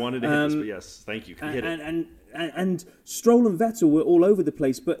 17, I wanted to hit this, but yes, thank you. Hit it. And Stroll and Vettel were all over the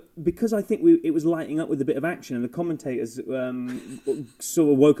place, but because I think it was lighting up with a bit of action, and the commentators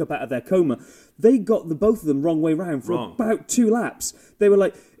sort of woke up out of their coma, they got both of them wrong way round for about 2 laps. They were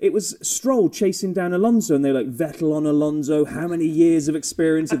like, it was Stroll chasing down Alonso, and they were like, Vettel on Alonso, how many years of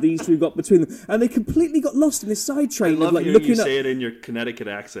experience have these two got between them? And they completely got lost in this side train. I love like hearing you say it in your Connecticut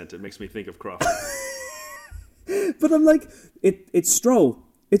accent. It makes me think of Crawford. But I'm like, it's Stroll.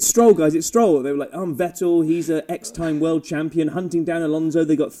 It's Stroll, guys. It's Stroll. They were like, Vettel, he's an X-time world champion, hunting down Alonso.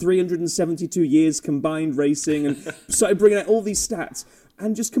 They got 372 years combined racing and started bringing out all these stats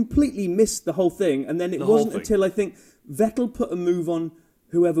and just completely missed the whole thing. And then it wasn't until I think Vettel put a move on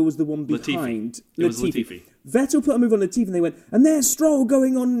whoever was the one behind. It was Latifi. Vettel put a move on Latifi and they went, and there's Stroll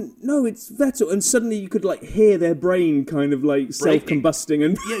going on, no, it's Vettel. And suddenly you could like hear their brain kind of like self-combusting.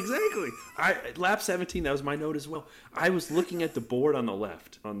 And yeah, exactly. Lap 17, that was my note as well. I was looking at the board on the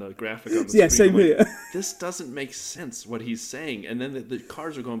left, on the graphic on the screen. Yeah, same here. This doesn't make sense, what he's saying. And then the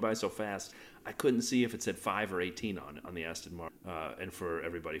cars are going by so fast, I couldn't see if it said 5 or 18 on the Aston Martin. And for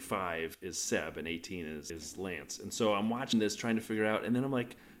everybody, 5 is Seb and 18 is Lance. And so I'm watching this, trying to figure out, and then I'm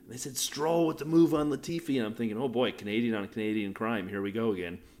like, they said Stroll with the move on Latifi, and I'm thinking, oh boy, Canadian on Canadian crime, here we go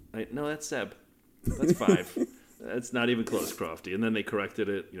again. No, that's Seb. That's 5. That's not even close, Crofty. And then they corrected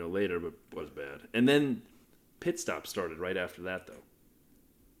it, later, but it was bad. And then pit stop started right after that, though.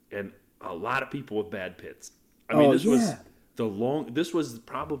 And a lot of people with bad pits. This was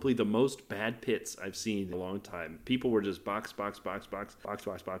probably the most bad pits I've seen in a long time. People were just box,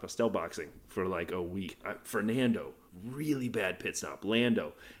 still boxing for like a week. Fernando, really bad pit stop.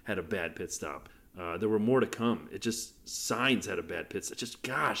 Lando had a bad pit stop. There were more to come. Sainz had a bad pit stop.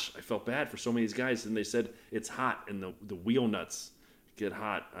 Gosh, I felt bad for so many of these guys. And they said it's hot and the wheel nuts get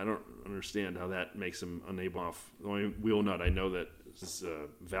hot. I don't understand how that makes them unable off. The only wheel nut I know that is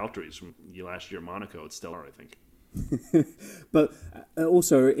Valtteri's from last year at Monaco. It's stellar, I think. But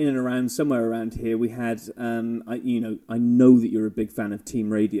also in and around somewhere around here we had I know that you're a big fan of Team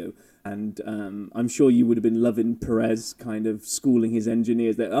Radio, and I'm sure you would have been loving Perez kind of schooling his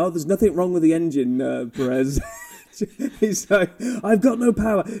engineers that there's nothing wrong with the engine, Perez. He's like, I've got no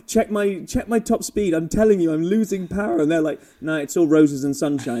power, check my top speed, I'm telling you I'm losing power, and they're like, no, it's all roses and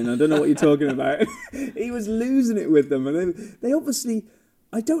sunshine, I don't know what you're talking about. He was losing it with them, and they obviously,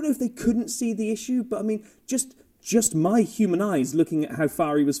 I don't know if they couldn't see the issue, but I mean just my human eyes looking at how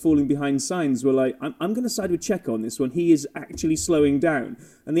far he was falling behind Sainz were like, I'm going to side with Checo on this one. He is actually slowing down.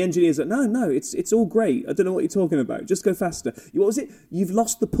 And the engineer's like, no, it's all great. I don't know what you're talking about. Just go faster. What was it? You've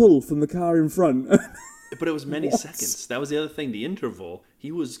lost the pull from the car in front. But it was many seconds. That was the other thing. The interval,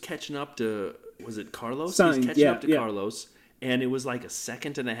 he was catching up to, was it Carlos? Sainz, he was catching up to Carlos. And it was like a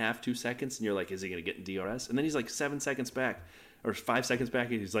second and a half, 2 seconds. And you're like, is he going to get in DRS? And then he's like 7 seconds back. Or 5 seconds back,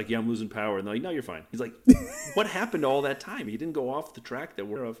 and he's like, yeah, I'm losing power. And they're like, no, you're fine. He's like, what happened to all that time? He didn't go off the track that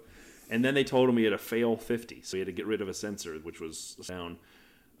we're of. And then they told him he had a fail 50. So he had to get rid of a sensor, which was down.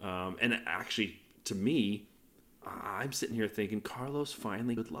 And actually, to me, I'm sitting here thinking, Carlos,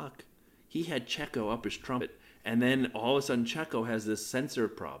 finally, good luck. He had Checo up his trumpet. And then all of a sudden, Checo has this sensor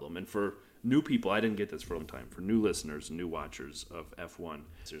problem. And for new people, I didn't get this for a long time. For new listeners, new watchers of F1,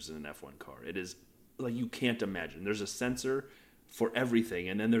 there's an F1 car. It is like you can't imagine. There's a sensor for everything,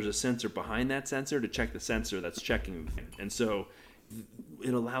 and then there's a sensor behind that sensor to check the sensor that's checking the thing. And so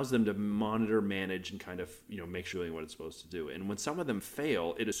it allows them to monitor, manage, and kind of make sure they're doing what it's supposed to do. And when some of them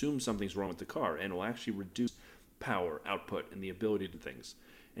fail, it assumes something's wrong with the car and will actually reduce power output and the ability to things.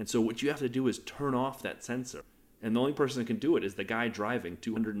 And so what you have to do is turn off that sensor. And the only person that can do it is the guy driving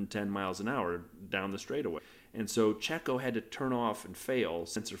 210 miles an hour down the straightaway. And so Checo had to turn off and fail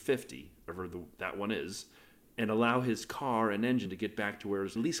sensor 50, whatever that one is, and allow his car and engine to get back to where it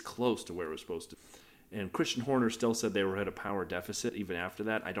was at least close to where it was supposed to. And Christian Horner still said they were at a power deficit even after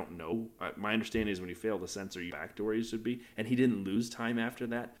that. I don't know. My understanding is when you fail the sensor, you're back to where you should be. And he didn't lose time after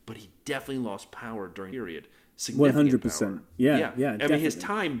that, but he definitely lost power during the period. 100%. Power. Yeah. I mean, his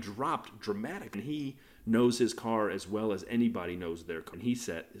time dropped dramatically. And he knows his car as well as anybody knows their car. And he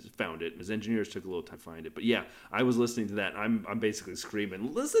found it. His engineers took a little time to find it. But yeah, I was listening to that. I'm basically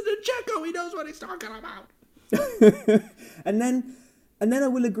screaming, listen to Checo. He knows what he's talking about. And then I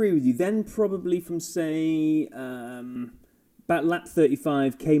will agree with you. Then probably from, say, about lap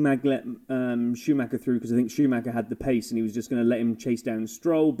 35, K-Mag let Schumacher through because I think Schumacher had the pace and he was just going to let him chase down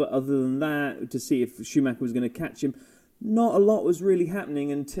Stroll. But other than that, to see if Schumacher was going to catch him, not a lot was really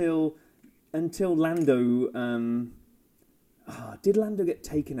happening until Lando... did Lando get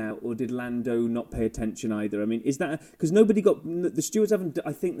taken out or did Lando not pay attention either? I mean, is that... Because nobody got... The stewards haven't...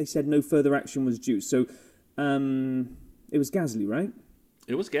 I think they said no further action was due. So it was Gasly, right?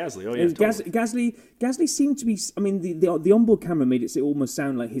 It was Gasly. Oh, yeah. Totally. Gasly seemed to be... I mean, the onboard camera made it almost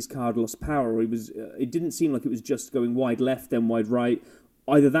sound like his car had lost power. It didn't seem like it was just going wide left, then wide right.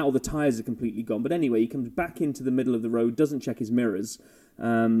 Either that or the tyres are completely gone. But anyway, he comes back into the middle of the road, doesn't check his mirrors,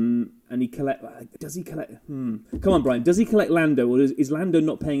 and he does he collect... Come on, Brian. Does he collect Lando, or is Lando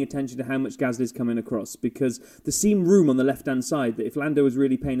not paying attention to how much Gasly's coming across? Because there seemed room on the left-hand side that if Lando was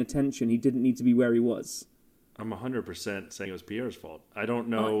really paying attention, he didn't need to be where he was. I'm 100% saying it was Pierre's fault. I don't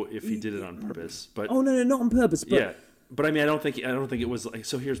know if he did it on purpose, but no, not on purpose. But yeah, but I mean, I don't think it was like.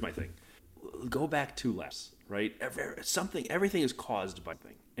 So here's my thing: go back 2 laps, right? Everything is caused by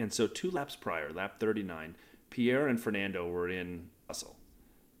thing, and so 2 laps prior, lap 39, Pierre and Fernando were in hustle,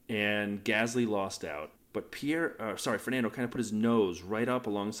 and Gasly lost out, but Fernando kind of put his nose right up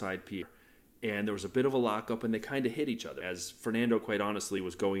alongside Pierre, and there was a bit of a lockup, and they kind of hit each other as Fernando, quite honestly,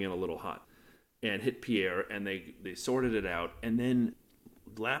 was going in a little hot. And hit Pierre, and they sorted it out. And then,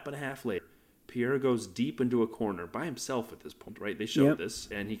 lap and a half later, Pierre goes deep into a corner by himself at this point, right? They showed this,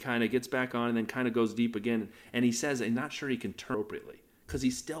 and he kind of gets back on and then kind of goes deep again. And he says, I'm not sure he can turn appropriately because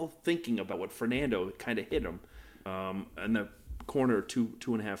he's still thinking about what Fernando kind of hit him in the corner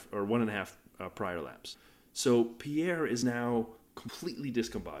 1.5 prior laps. So Pierre is now completely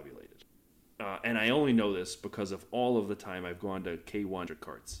discombobulated. And I only know this because of all of the time I've gone to K1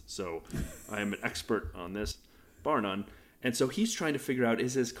 karts. So I am an expert on this, bar none. And so he's trying to figure out,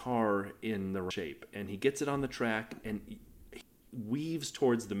 is his car in the right shape? And he gets it on the track and he weaves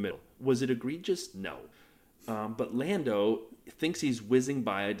towards the middle. Was it egregious? No. But Lando thinks he's whizzing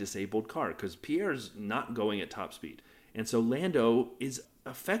by a disabled car because Pierre's not going at top speed. And so Lando is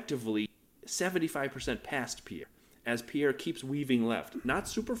effectively 75% past Pierre as Pierre keeps weaving left. Not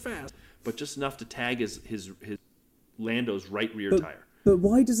super fast, but just enough to tag his Lando's right rear tire. But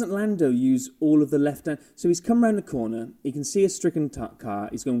why doesn't Lando use all of the left-hand... So he's come around the corner, he can see a stricken car,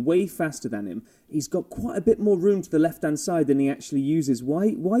 he's going way faster than him, he's got quite a bit more room to the left-hand side than he actually uses.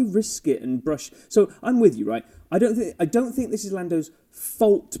 Why risk it and brush... So I'm with you, right? I don't think this is Lando's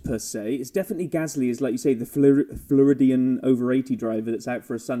fault, per se. It's definitely Gasly is, like you say, the Floridian over 80 driver that's out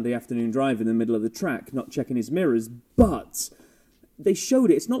for a Sunday afternoon drive in the middle of the track, not checking his mirrors, but... They showed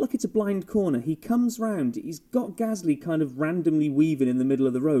it. It's not like it's a blind corner. He comes round. He's got Gasly kind of randomly weaving in the middle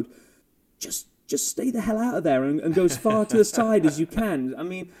of the road. Just stay the hell out of there and go as far to the side as you can. I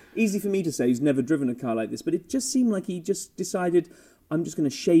mean, easy for me to say who's never driven a car like this, but it just seemed like he just decided, I'm just going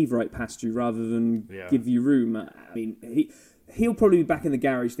to shave right past you rather than give you room. I mean, he'll probably be back in the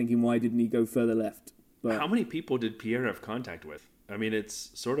garage thinking, why didn't he go further left? But how many people did Pierre have contact with? I mean,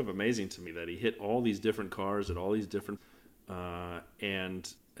 it's sort of amazing to me that he hit all these different cars at all these different...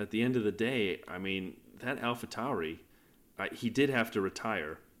 and at the end of the day, I mean, that AlphaTauri, he did have to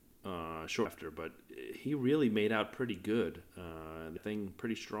retire short after, but he really made out pretty good. The thing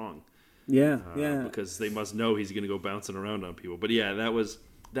pretty strong. Yeah. Because they must know he's going to go bouncing around on people. But yeah, that was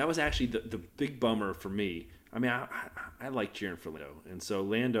actually the big bummer for me. I mean, I like cheering for Lando, and so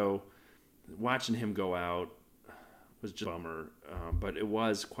Lando, watching him go out was just a bummer. But it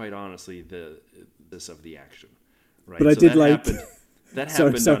was quite honestly this of the action. Right. But I did like that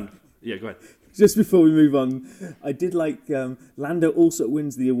happened Yeah, go ahead. Just before we move on, I did like Lando also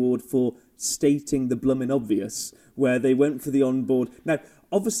wins the award for stating the bloomin' obvious, where they went for the onboard. Now,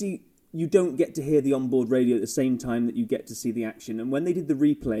 obviously, you don't get to hear the onboard radio at the same time that you get to see the action. And when they did the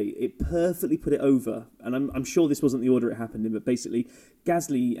replay, it perfectly put it over. And I'm sure this wasn't the order it happened in, but basically,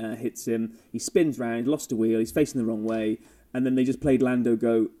 Gasly hits him, he spins round, lost a wheel, he's facing the wrong way, and then they just played Lando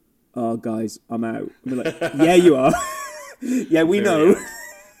go, "Oh, guys, I'm out." And they're like, "Yeah, you are." Yeah, we know.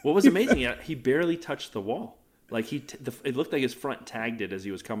 What was amazing, he barely touched the wall. Like it looked like his front tagged it as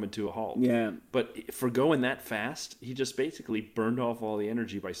he was coming to a halt. Yeah. But for going that fast, he just basically burned off all the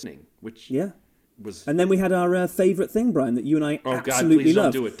energy by spinning, which was. And then we had our favourite thing, Brian, that you and I absolutely God,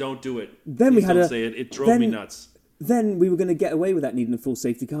 love. please don't do it. Then please don't say it. It drove me nuts. Then we were going to get away with that needing a full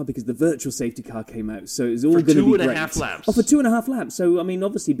safety car because the virtual safety car came out. So it was all going to be great. For 2.5 laps. Oh, for 2.5 laps. So, I mean,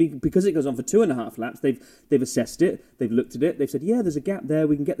 obviously, because it goes on for 2.5 laps, they've assessed it, they've looked at it, they've said, yeah, there's a gap there,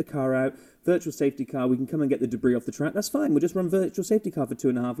 we can get the car out, virtual safety car, we can come and get the debris off the track, that's fine, we'll just run virtual safety car for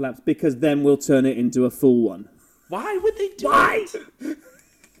 2.5 laps because then we'll turn it into a full one. Why would they do it?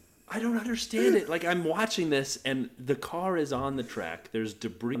 I don't understand it. Like, I'm watching this, and the car is on the track, there's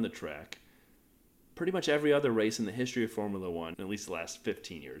debris on the track. Pretty much every other race in the history of Formula One, at least the last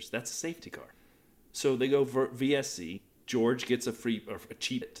 15 years, that's a safety car. So they go VSC. George gets a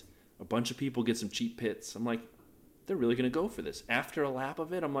cheap pit. A bunch of people get some cheap pits. I'm like, they're really going to go for this. After a lap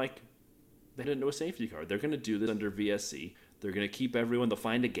of it, I'm like, they didn't do a safety car. They're going to do this under VSC. They're going to keep everyone. They'll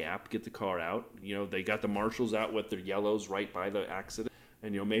find a gap, get the car out. You know, they got the marshals out with their yellows right by the accident.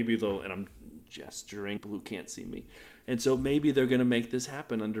 And, you know, maybe they'll, and I'm gesturing, Blue can't see me. And so maybe they're going to make this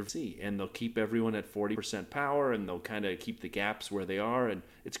happen under C, and they'll keep everyone at 40% power, and they'll kind of keep the gaps where they are, and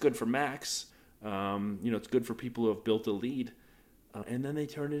it's good for Max. It's good for people who have built a lead. And then they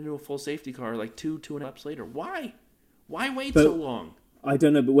turn it into a full safety car like 2.5 laps later. Why? Why wait so long? I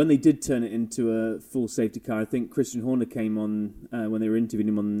don't know, but when they did turn it into a full safety car, I think Christian Horner came on when they were interviewing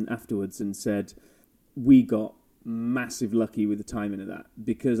him on afterwards and said, we got massive lucky with the timing of that,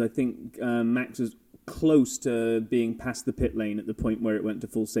 because I think Max was close to being past the pit lane at the point where it went to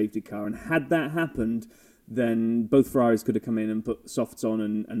full safety car, and had that happened, then both Ferraris could have come in and put softs on,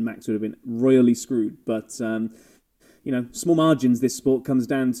 and Max would have been royally screwed. But small margins this sport comes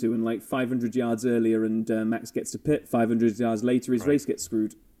down to, and like 500 yards earlier and Max gets to pit, 500 yards later his race gets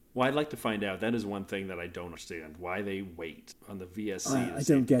screwed. Well, I'd like to find out. That is one thing that I don't understand, why they wait on the VSC. I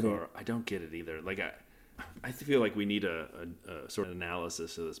don't get it. I don't get it either. Like I feel like we need a sort of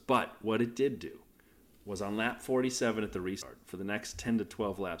analysis of this. But what it did do was on lap 47 at the restart, for the next 10 to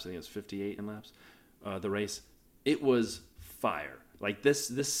 12 laps, I think it was 58 laps, the race, it was fire. Like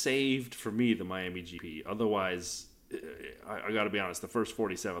this saved, for me, the Miami GP. Otherwise, I got to be honest, the first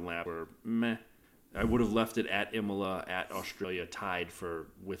 47 laps were meh. I would have left it at Imola, at Australia, tied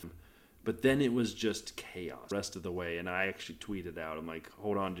with him. But then it was just chaos the rest of the way, and I actually tweeted out, I'm like,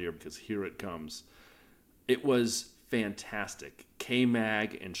 hold on, dear, because here it comes. It was fantastic.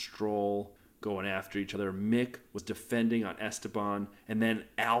 K-Mag and Stroll going after each other. Mick was defending on Esteban, and then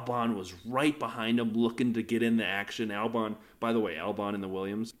Albon was right behind him looking to get in the action. Albon, by the way, Albon in the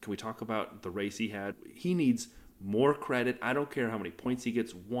Williams, can we talk about the race he had? He needs more credit. I don't care how many points he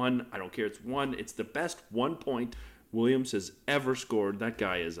gets. One, I don't care. It's one. It's the best 1 point Williams has ever scored. That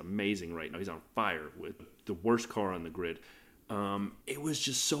guy is amazing right now. He's on fire with the worst car on the grid. It was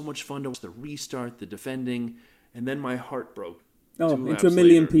just so much fun to watch the restart, the defending, and then my heart broke. Oh, into a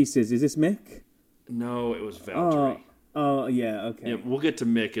million pieces. Is this Mick? No, it was Valtteri. Oh, yeah, okay. Yeah, we'll get to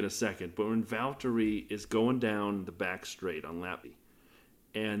Mick in a second, but when Valtteri is going down the back straight on lap,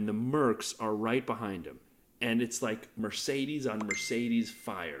 and the Mercs are right behind him, and it's like Mercedes on Mercedes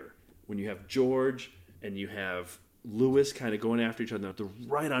fire. When you have George and you have Lewis kind of going after each other, they're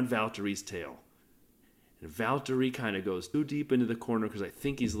right on Valtteri's tail. And Valtteri kind of goes too deep into the corner because I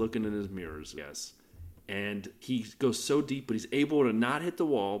think he's looking in his mirrors, yes. And he goes so deep, but he's able to not hit the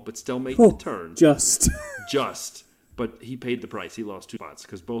wall, but still make the turn. Just. But he paid the price. He lost 2 spots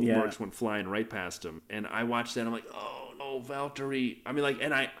because both Mercs went flying right past him. And I watched that, and I'm like, oh, no, Valtteri.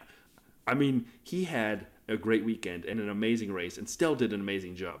 I mean, he had a great weekend and an amazing race and still did an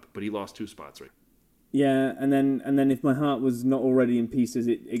amazing job, but he lost 2 spots, right? Yeah, and then if my heart was not already in pieces,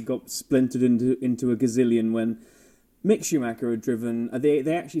 it got splintered into a gazillion when Mick Schumacher had driven.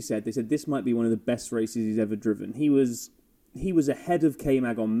 They actually said this might be one of the best races he's ever driven. He was ahead of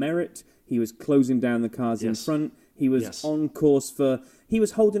K-Mag on merit. He was closing down the cars in front. He was on course he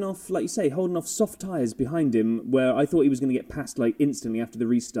was holding off, like you say, soft tyres behind him, where I thought he was going to get passed like instantly after the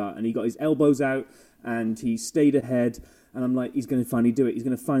restart, and he got his elbows out and he stayed ahead. And I'm like, he's going to finally do it. He's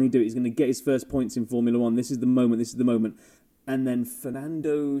going to get his first points in Formula One. This is the moment. And then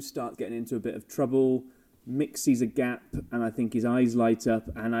Fernando starts getting into a bit of trouble. Mick sees a gap, and I think his eyes light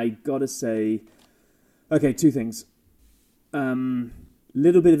up. And I gotta say, okay, two things.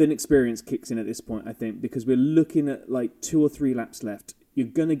 Little bit of inexperience kicks in at this point, I think, because we're looking at like 2 or 3 laps left. You're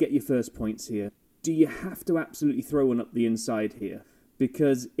gonna get your first points here. Do you have to absolutely throw one up the inside here?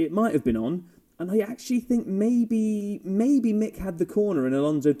 Because it might have been on, and I actually think maybe Mick had the corner and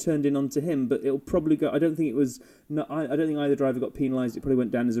Alonso turned in onto him, but it'll probably go. I don't think it was. No, I don't think either driver got penalised. It probably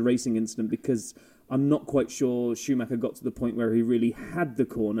went down as a racing incident because I'm not quite sure Schumacher got to the point where he really had the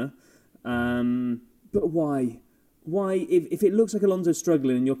corner. But why? Why, if it looks like Alonso's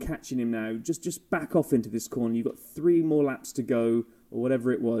struggling and you're catching him now, just back off into this corner. You've got 3 more laps to go, or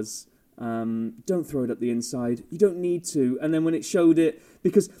whatever it was. Don't throw it up the inside. You don't need to. And then when it showed it,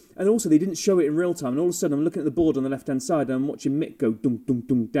 and also they didn't show it in real time, and all of a sudden I'm looking at the board on the left-hand side and I'm watching Mick go dunk, dunk,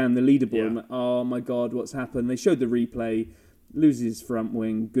 dunk down the leaderboard. Yeah. I'm like, oh my God, what's happened? They showed the replay, loses his front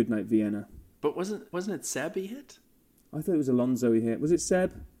wing, good night Vienna. But wasn't it Seb he hit? I thought it was Alonso he hit. Was it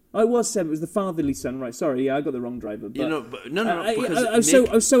Seb? Oh, it was Seb. It was the fatherly son, right? Sorry, yeah, I got the wrong driver. But, I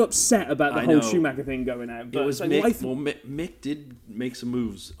was so upset about the whole Schumacher thing going out. But it was Mick. Mick did make some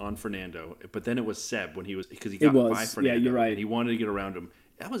moves on Fernando, but then it was Seb because he got by Fernando. Yeah, you're right. And he wanted to get around him.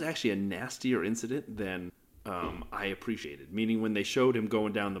 That was actually a nastier incident than I appreciated. Meaning when they showed him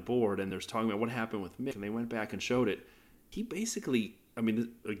going down the board and there's talking about what happened with Mick, and they went back and showed it, he basically, I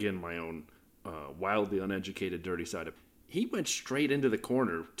mean, again, my own wildly uneducated, dirty side of. He went straight into the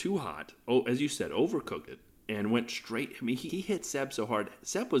corner, too hot. Oh, as you said, overcooked it, and went straight. I mean, he hit Seb so hard.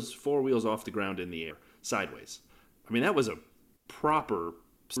 Seb was 4 wheels off the ground in the air, sideways. I mean, that was a proper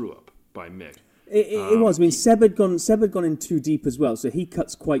screw up by Mick. It was. I mean, Seb had gone in too deep as well, so he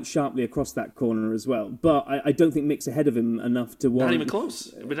cuts quite sharply across that corner as well. But I don't think Mick's ahead of him enough to warrant. Not even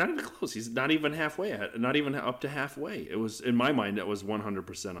close. But not even close. He's not even halfway ahead. Not even up to halfway. It was, in my mind, that was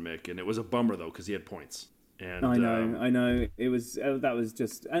 100% on Mick, and it was a bummer though because he had points. And, I know. It was that was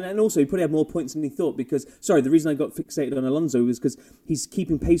just, and also he probably had more points than he thought because. Sorry, the reason I got fixated on Alonso was because he's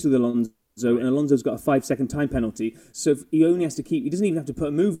keeping pace with Alonso, and Alonso's got a 5-second time penalty. So he only has to he doesn't even have to put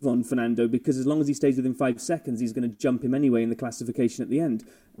a move on Fernando because as long as he stays within 5 seconds, he's going to jump him anyway in the classification at the end.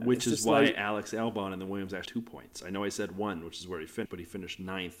 Which is why Alex Albon and the Williams actually 2 points. I know I said 1, which is where he finished, but he finished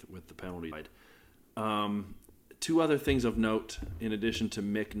 9th with the penalty. 2 other things of note in addition to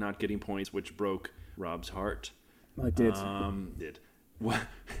Mick not getting points, which broke Rob's heart. I did.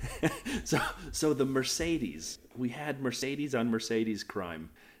 So the Mercedes. We had Mercedes on Mercedes crime,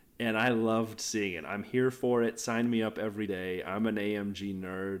 and I loved seeing it. I'm here for it. Sign me up every day. I'm an AMG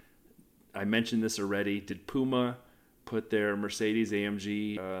nerd. I mentioned this already. Did Puma put their Mercedes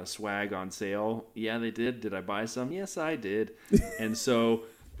AMG swag on sale? Yeah, they did. Did I buy some? Yes, I did. And so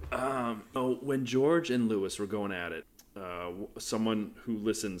when George and Lewis were going at it, someone who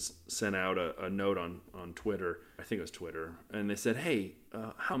listens sent out a note on Twitter, I think it was Twitter, and they said, hey,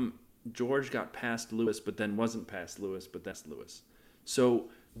 how George got past Lewis but then wasn't past Lewis but that's Lewis. So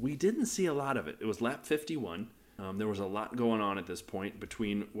we didn't see a lot of it. It was lap 51. There was a lot going on at this point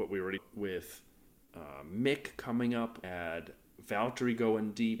between what we already with Mick coming up, had Valtteri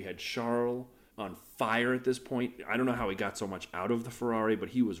going deep, we had Charles on fire at this point. I don't know how he got so much out of the Ferrari, but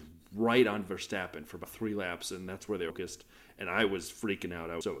he was right on Verstappen for about 3 laps, and that's where they focused, and I was freaking out.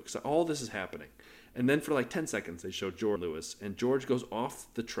 I was so excited. All this is happening. And then for like 10 seconds, they showed George Lewis, and George goes off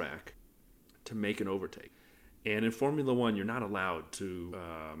the track to make an overtake. And in Formula One, you're not allowed to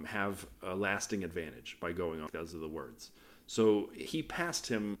have a lasting advantage by going off because of the words. So he passed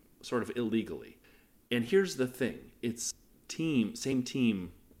him sort of illegally. And here's the thing. It's same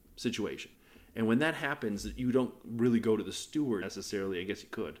team situation. And when that happens, you don't really go to the steward necessarily. I guess you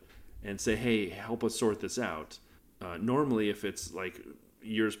could. And say, hey, help us sort this out. Normally, if it's like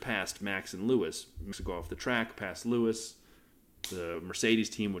years past Max and Lewis, Max would go off the track, past Lewis, the Mercedes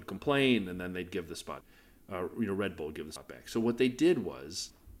team would complain, and then they'd give the spot. Red Bull would give the spot back. So what they did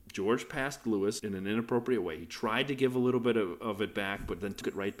was George passed Lewis in an inappropriate way. He tried to give a little bit of it back, but then took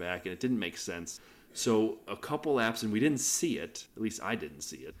it right back, and it didn't make sense. So a couple laps, and we didn't see it, at least I didn't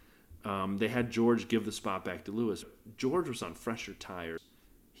see it, they had George give the spot back to Lewis. George was on fresher tires.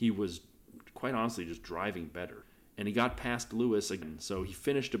 He was, quite honestly, just driving better. And he got past Lewis again, so he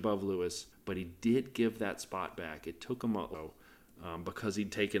finished above Lewis, but he did give that spot back. It took him because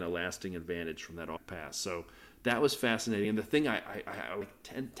he'd taken a lasting advantage from that off pass. So that was fascinating. And the thing I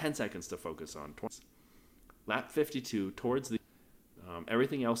 10 seconds to focus on. Lap 52, towards the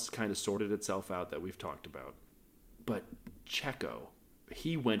everything else kind of sorted itself out that we've talked about. But Checo,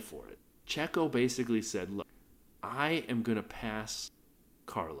 he went for it. Checo basically said, look, I am going to pass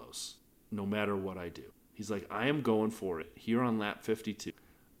Carlos no matter what I do. He's like, I am going for it here on lap 52.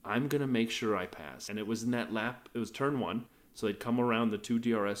 I'm going to make sure I pass. And it was in that lap, it was turn 1, so they'd come around the 2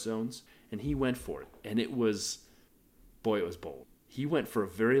 DRS zones, and he went for it. And it was bold. He went for a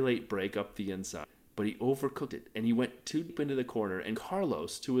very late break up the inside, but he overcooked it, and he went too deep into the corner. And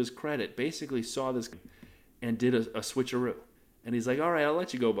Carlos, to his credit, basically saw this and did a switcheroo. And he's like, all right, I'll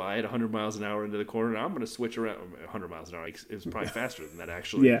let you go by at 100 miles an hour into the corner. And I'm going to switch around 100 miles an hour. It was probably faster than that,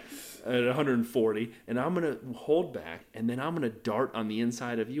 actually. Yeah. At 140. And I'm going to hold back. And then I'm going to dart on the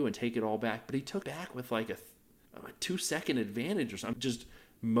inside of you and take it all back. But he took back with like a 2-second advantage or something. Just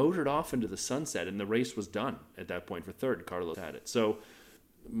motored off into the sunset. And the race was done at that point for third. Carlos had it. So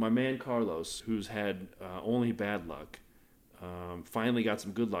my man Carlos, who's had only bad luck, finally got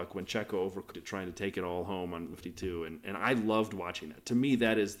some good luck when Checo overcooked it, trying to take it all home on 52, and I loved watching that. To me,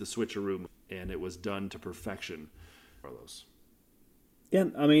 that is the switcheroo, and it was done to perfection. Carlos. Yeah,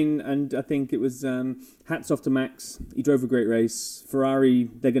 I mean, and I think it was hats off to Max. He drove a great race. Ferrari,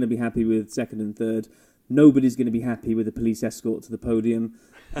 they're going to be happy with second and third. Nobody's going to be happy with a police escort to the podium.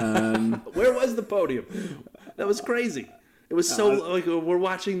 Where was the podium? That was crazy. It was so like we're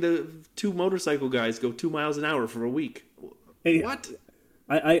watching the 2 motorcycle guys go 2 miles an hour for a week. What?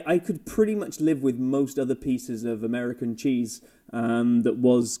 I could pretty much live with most other pieces of American cheese that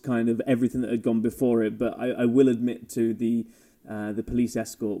was kind of everything that had gone before it, but I will admit to the police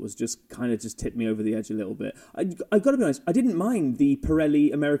escort was just kind of just tipped me over the edge a little bit. I've got to be honest, I didn't mind the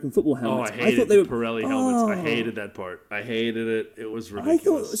Pirelli American football helmets. Oh, I hated the Pirelli helmets. I hated that part. I hated it. It was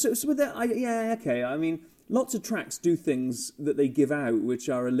ridiculous. I thought, so with that, yeah, okay. I mean, lots of tracks do things that they give out which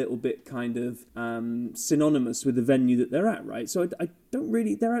are a little bit kind of synonymous with the venue that they're at, right? So I don't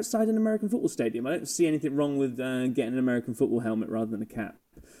really... They're outside an American football stadium. I don't see anything wrong with getting an American football helmet rather than a cap.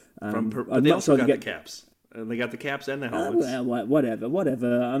 But they also got the caps. They got the caps and the helmets. Well,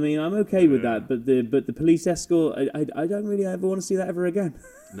 whatever. I mean, I'm okay with that. But the police escort, I don't really ever want to see that ever again.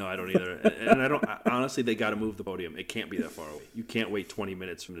 No, I don't either. And I don't. Honestly, they got to move the podium. It can't be that far away. You can't wait 20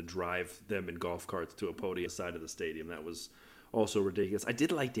 minutes from to drive them in golf carts to a podium side of the stadium. That was also ridiculous. I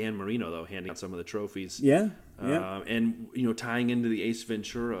did like Dan Marino though, handing out some of the trophies. Yeah. And tying into the Ace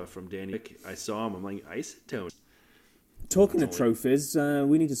Ventura from Danny. I saw him. I'm like, Ice Tony. Talking of trophies,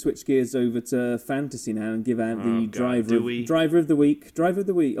 we need to switch gears over to fantasy now and give out the driver of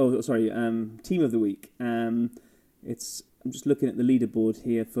the week. Oh, sorry, team of the week. I'm just looking at the leaderboard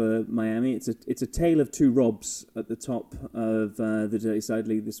here for Miami. It's a tale of 2 Robs at the top of the Dirty Side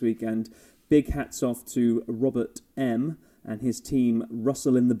League this week, and big hats off to Robert M and his team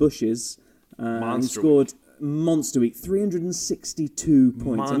Russell in the Bushes. He scored monster week, 362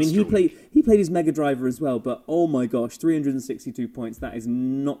 points. I mean, he played his Mega Driver as well, but oh my gosh, 362 points. That is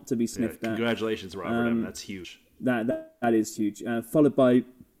not to be sniffed at. Congratulations, Robert M. That's huge. That is huge. Followed by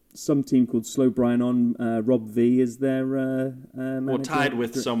some team called Slow Brian on. Rob V is their manager. Well, tied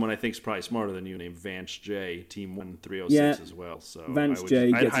with someone I think is probably smarter than you, named Vance J, Team 1306 as well. So Vance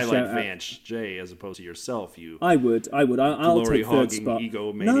J. I'd highlight Vance J as opposed to yourself. I would. I'll take third spot.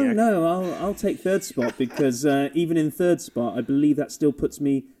 Egomaniac. No. I'll take third spot because even in third spot, I believe that still puts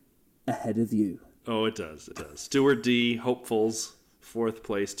me ahead of you. Oh, it does. Stuart D, hopefuls, 4th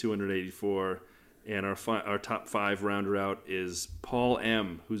place, 284. And our top 5 rounder out is Paul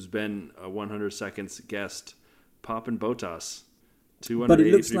M, who's been a 100 seconds guest, Poppin' Botas,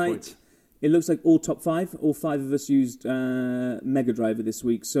 283 points. It looks like all top 5, all 5 of us used Mega Driver this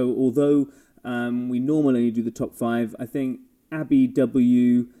week. So although we normally do the top 5, I think Abby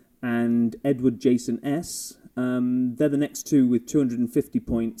W and Edward Jason S, they're the next 2 with 250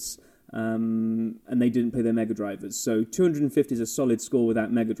 points. And they didn't play their Mega Drivers. So 250 is a solid score without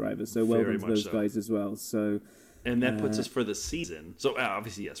Mega Drivers. So well done to those guys as well. So, and that puts us for the season. So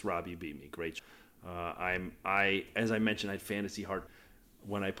obviously, yes, Rob, you beat me. Great. As I mentioned, I had fantasy heart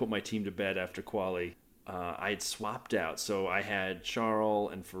when I put my team to bed after quali. I had swapped out. So I had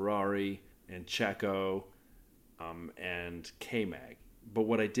Charles and Ferrari and Checo and K-Mag. But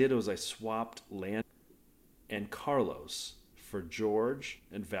what I did was I swapped Lando and Carlos for George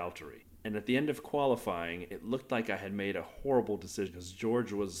and Valtteri. And at the end of qualifying, it looked like I had made a horrible decision because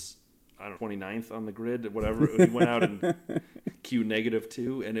George was, 29th on the grid, whatever. He went out in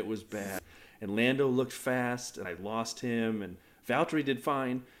Q-2, and it was bad. And Lando looked fast, and I lost him, and Valtteri did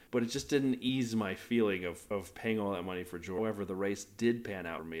fine, but it just didn't ease my feeling of paying all that money for George. However, the race did pan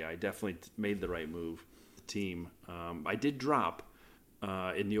out for me. I definitely made the right move. The team. I did drop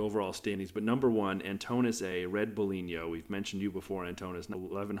in the overall standings, but number 1, Antonis A, Red Bullino. We've mentioned you before, Antonis,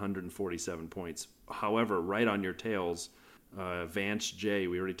 1,147 points. However, right on your tails, Vance J,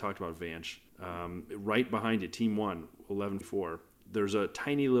 we already talked about Vance. Right behind you, Team 1, 11.4. There's a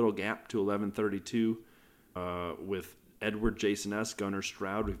tiny little gap to 11.32 with Edward Jason S., Gunnar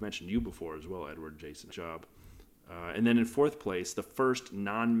Stroud. We've mentioned you before as well, Edward Jason. Job. And then in fourth place, the first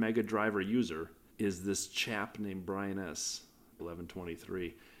non-Mega Driver user is this chap named Brian S.,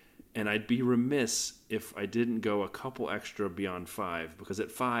 1123. And I'd be remiss if I didn't go a couple extra beyond 5, because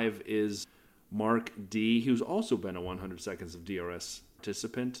at 5 is Mark D., who's also been a 100 Seconds of DRS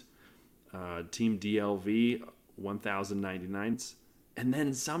participant. Team DLV, 1,099. And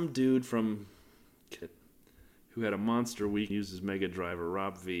then some dude from who had a monster week uses Mega Driver,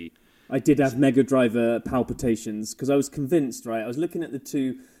 Rob V. I did have Mega Driver palpitations because I was convinced, right? I was looking at the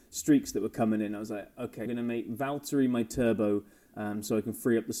 2 streaks that were coming in. I was like, okay, I'm going to make Valtteri my turbo so I can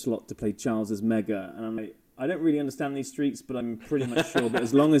free up the slot to play Charles as Mega. And I'm like, I don't really understand these streaks, but I'm pretty much sure. But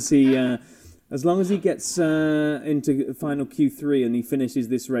as long as he gets into final Q3 and he finishes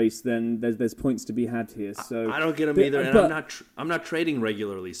this race, then there's points to be had here. So I don't get him either, and I'm not trading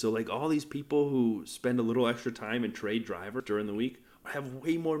regularly. So like all these people who spend a little extra time and trade driver during the week have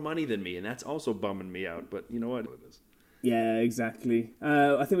way more money than me, and that's also bumming me out. But you know what? Yeah, exactly.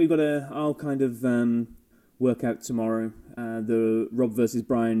 I think we've got I'll kind of work out tomorrow the Rob versus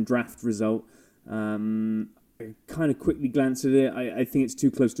Brian draft result. I kind of quickly glance at it. I think it's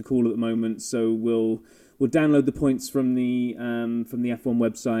too close to call at the moment, so we'll download the points from the F1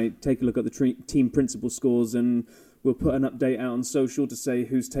 website, take a look at the team principal scores, and we'll put an update out on social to say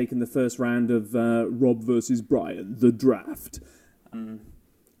who's taken the first round of Rob versus Brian, the draft.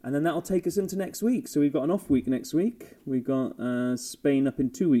 And then that'll take us into next week. So we've got an off week next week. We've got Spain up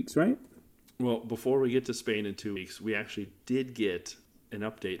in 2 weeks, right? Well, before we get to Spain in 2 weeks, we actually did get an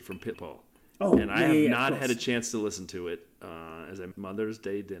update from Pitbull. Oh, and I have not had a chance to listen to it as a Mother's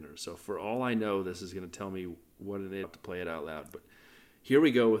Day dinner. So for all I know, this is going to tell me what it is to play it out loud. But here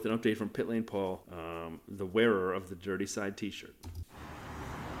we go with an update from Pit Lane Paul, the wearer of the Dirty Side t-shirt.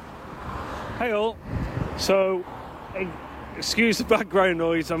 Hey all. So, excuse the background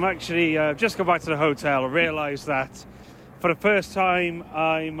noise. I'm actually just got back to the hotel. I realised that for the first time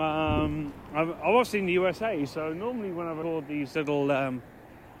I'm obviously in the USA. So normally when I record these little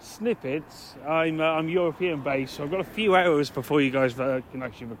snippets, I'm European based, so I've got a few hours before you guys can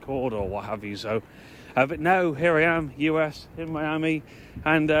actually record or what have you. So, but now here I am, US in Miami,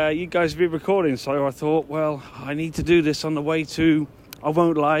 and you guys have been recording. So I thought, well, I need to do this on the way to, I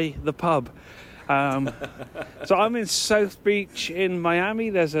won't lie, the pub. So I'm in South Beach in Miami.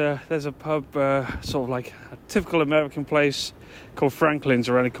 There's a pub, sort of like a typical American place called Franklin's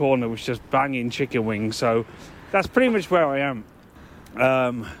around the corner, which is just banging chicken wings. So that's pretty much where I am.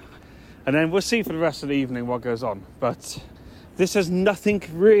 And then we'll see for the rest of the evening what goes on. But this has nothing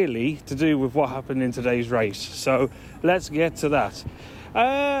really to do with what happened in today's race. So let's get to that.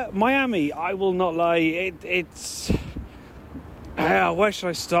 Miami, I will not lie, it's... where should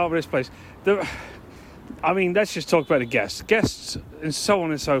I start with this place? Let's just talk about the guests and so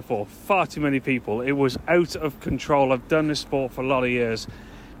on and so forth. Far too many people. It was out of control. I've done this sport for a lot of years.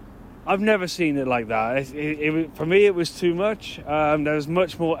 I've never seen it like that. For me, it was too much. There was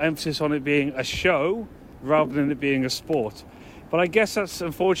much more emphasis on it being a show rather than it being a sport. But I guess that's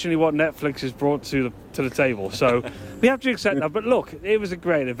unfortunately what Netflix has brought to the table. So we have to accept that. But look, it was a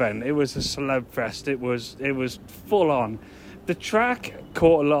great event. It was a celeb fest. It was full on. The track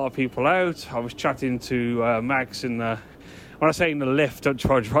caught a lot of people out. I was chatting to Max when I say in the lift up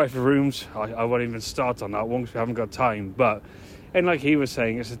to our driver rooms, I won't even start on that one because we haven't got time. But and like he was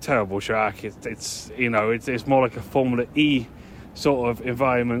saying, it's a terrible track. It's more like a Formula E sort of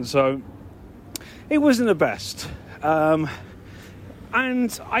environment. So it wasn't the best. And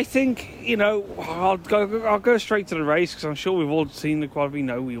I think, I'll go straight to the race because I'm sure we've all seen the quality.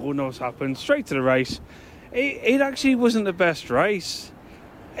 We all know what's happened. Straight to the race. It actually wasn't the best race.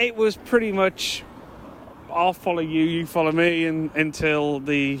 It was pretty much I'll follow you, you follow me, until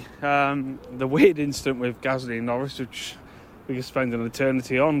the weird incident with Gasly and Norris, which we could spend an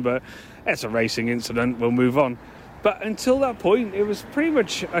eternity on, but it's a racing incident, we'll move on. But until that point, it was pretty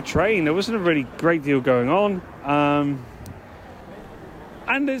much a train. There wasn't a really great deal going on.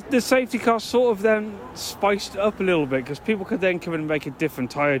 And the safety car sort of then spiced it up a little bit because people could then come in and make a different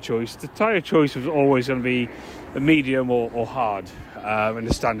tyre choice. The tyre choice was always going to be a medium or hard in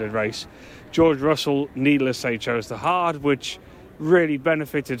the standard race. George Russell, needless to say, chose the hard, which really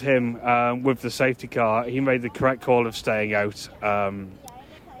benefited him with the safety car. He made the correct call of staying out.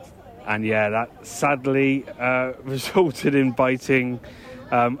 And yeah, that sadly resulted in biting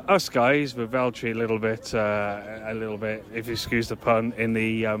us guys with Valtteri a little bit, if you excuse the pun, in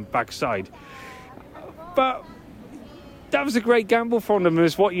the backside. But that was a great gamble from them.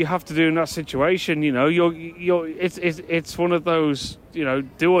 Is what you have to do in that situation. It's one of those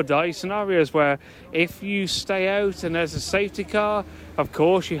do or die scenarios where if you stay out and there's a safety car, of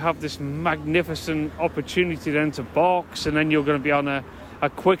course you have this magnificent opportunity then to box, and then you're going to be on a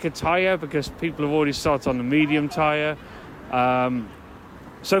quicker tyre because people have already started on the medium tyre.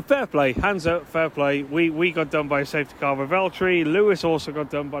 So fair play, hands up, fair play. We got done by a safety car with Valtteri. Lewis also got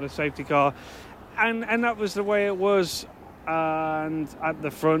done by the safety car, and that was the way it was. And at the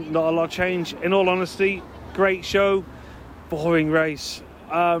front, not a lot changed. In all honesty, great show, boring race.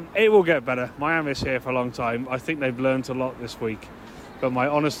 It will get better. Miami's here for a long time. I think they've learned a lot this week. But my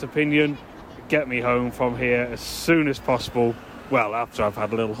honest opinion, get me home from here as soon as possible. Well, after I've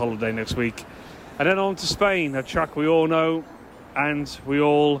had a little holiday next week. And then on to Spain, a track we all know and we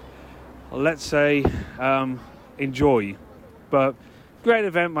all, let's say, enjoy. But great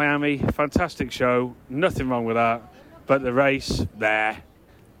event, Miami. Fantastic show. Nothing wrong with that. But the race,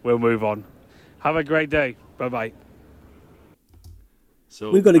 we'll move on. Have a great day. Bye-bye.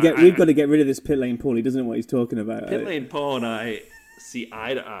 So we've got to get rid of this pit lane Paul. He doesn't know what he's talking about. Pit lane Paul and I see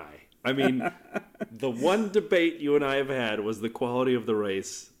eye to eye. I mean, the one debate you and I have had was the quality of the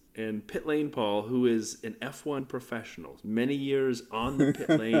race. And pit lane Paul, who is an F1 professional, many years on the pit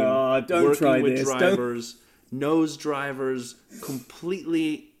lane, working with drivers, knows drivers,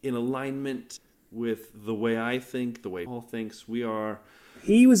 completely in alignment with the way I think, the way Paul thinks.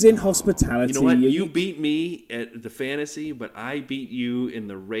 He was in hospitality. You know what? You beat me at the fantasy, but I beat you in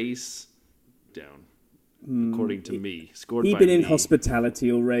the race down, according to me. He'd been in hospitality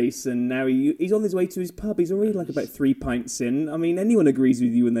all race, and now he's on his way to his pub. He's already like about 3 pints in. I mean, anyone agrees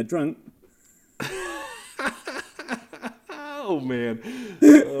with you when they're drunk. Oh, man.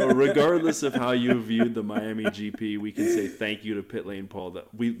 Regardless of how you viewed the Miami GP, we can say thank you to Pit Lane Paul.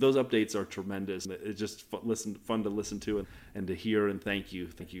 Those updates are tremendous. It's just fun to listen to and to hear, and thank you.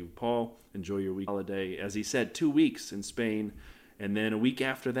 Thank you, Paul. Enjoy your week holiday. As he said, 2 weeks in Spain, and then a week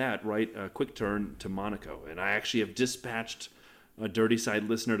after that, a quick turn to Monaco. And I actually have dispatched a Dirty Side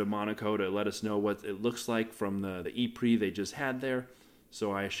listener to Monaco to let us know what it looks like from the E-Prix they just had there.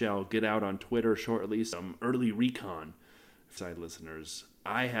 So I shall get out on Twitter shortly some early recon. Side listeners,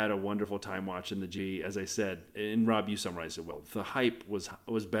 I had a wonderful time watching the G. As I said, and Rob, you summarized it well. The hype was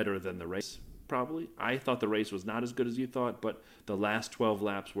better than the race, probably. I thought the race was not as good as you thought, but the last 12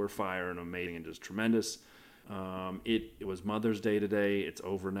 laps were fire and amazing and just tremendous. It was Mother's Day today. It's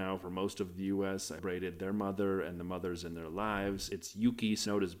over now for most of the U.S. I celebrated their mother and the mothers in their lives. It's Yuki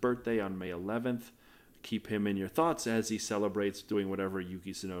Tsunoda's birthday on May 11th. Keep him in your thoughts as he celebrates doing whatever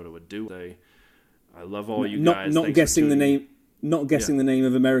Yuki Tsunoda would do today. I love all you guys. Not guessing the name. Not guessing the name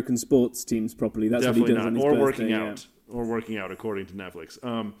of American sports teams properly. That's definitely what he does not. On his or birthday, working out. Or working out, according to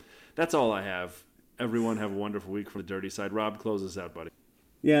Netflix. That's all I have. Everyone have a wonderful week from the Dirty Side. Rob, close us out, buddy.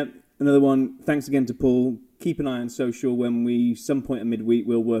 Yeah, another one. Thanks again to Paul. Keep an eye on social. When some point at midweek,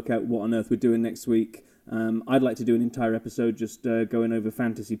 we'll work out what on earth we're doing next week. I'd like to do an entire episode just going over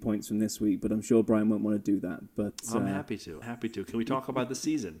fantasy points from this week, but I'm sure Brian won't want to do that. But I'm happy to. Can we talk about the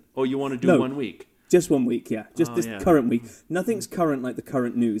season? Oh, you want to do 1 week? Just 1 week, yeah. Just current week. Nothing's current like the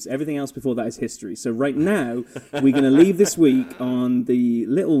current news. Everything else before that is history. So right now, we're going to leave this week on the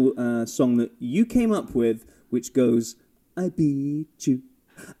little song that you came up with, which goes, I beat you,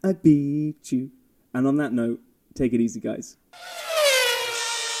 I beat you. And on that note, take it easy, guys.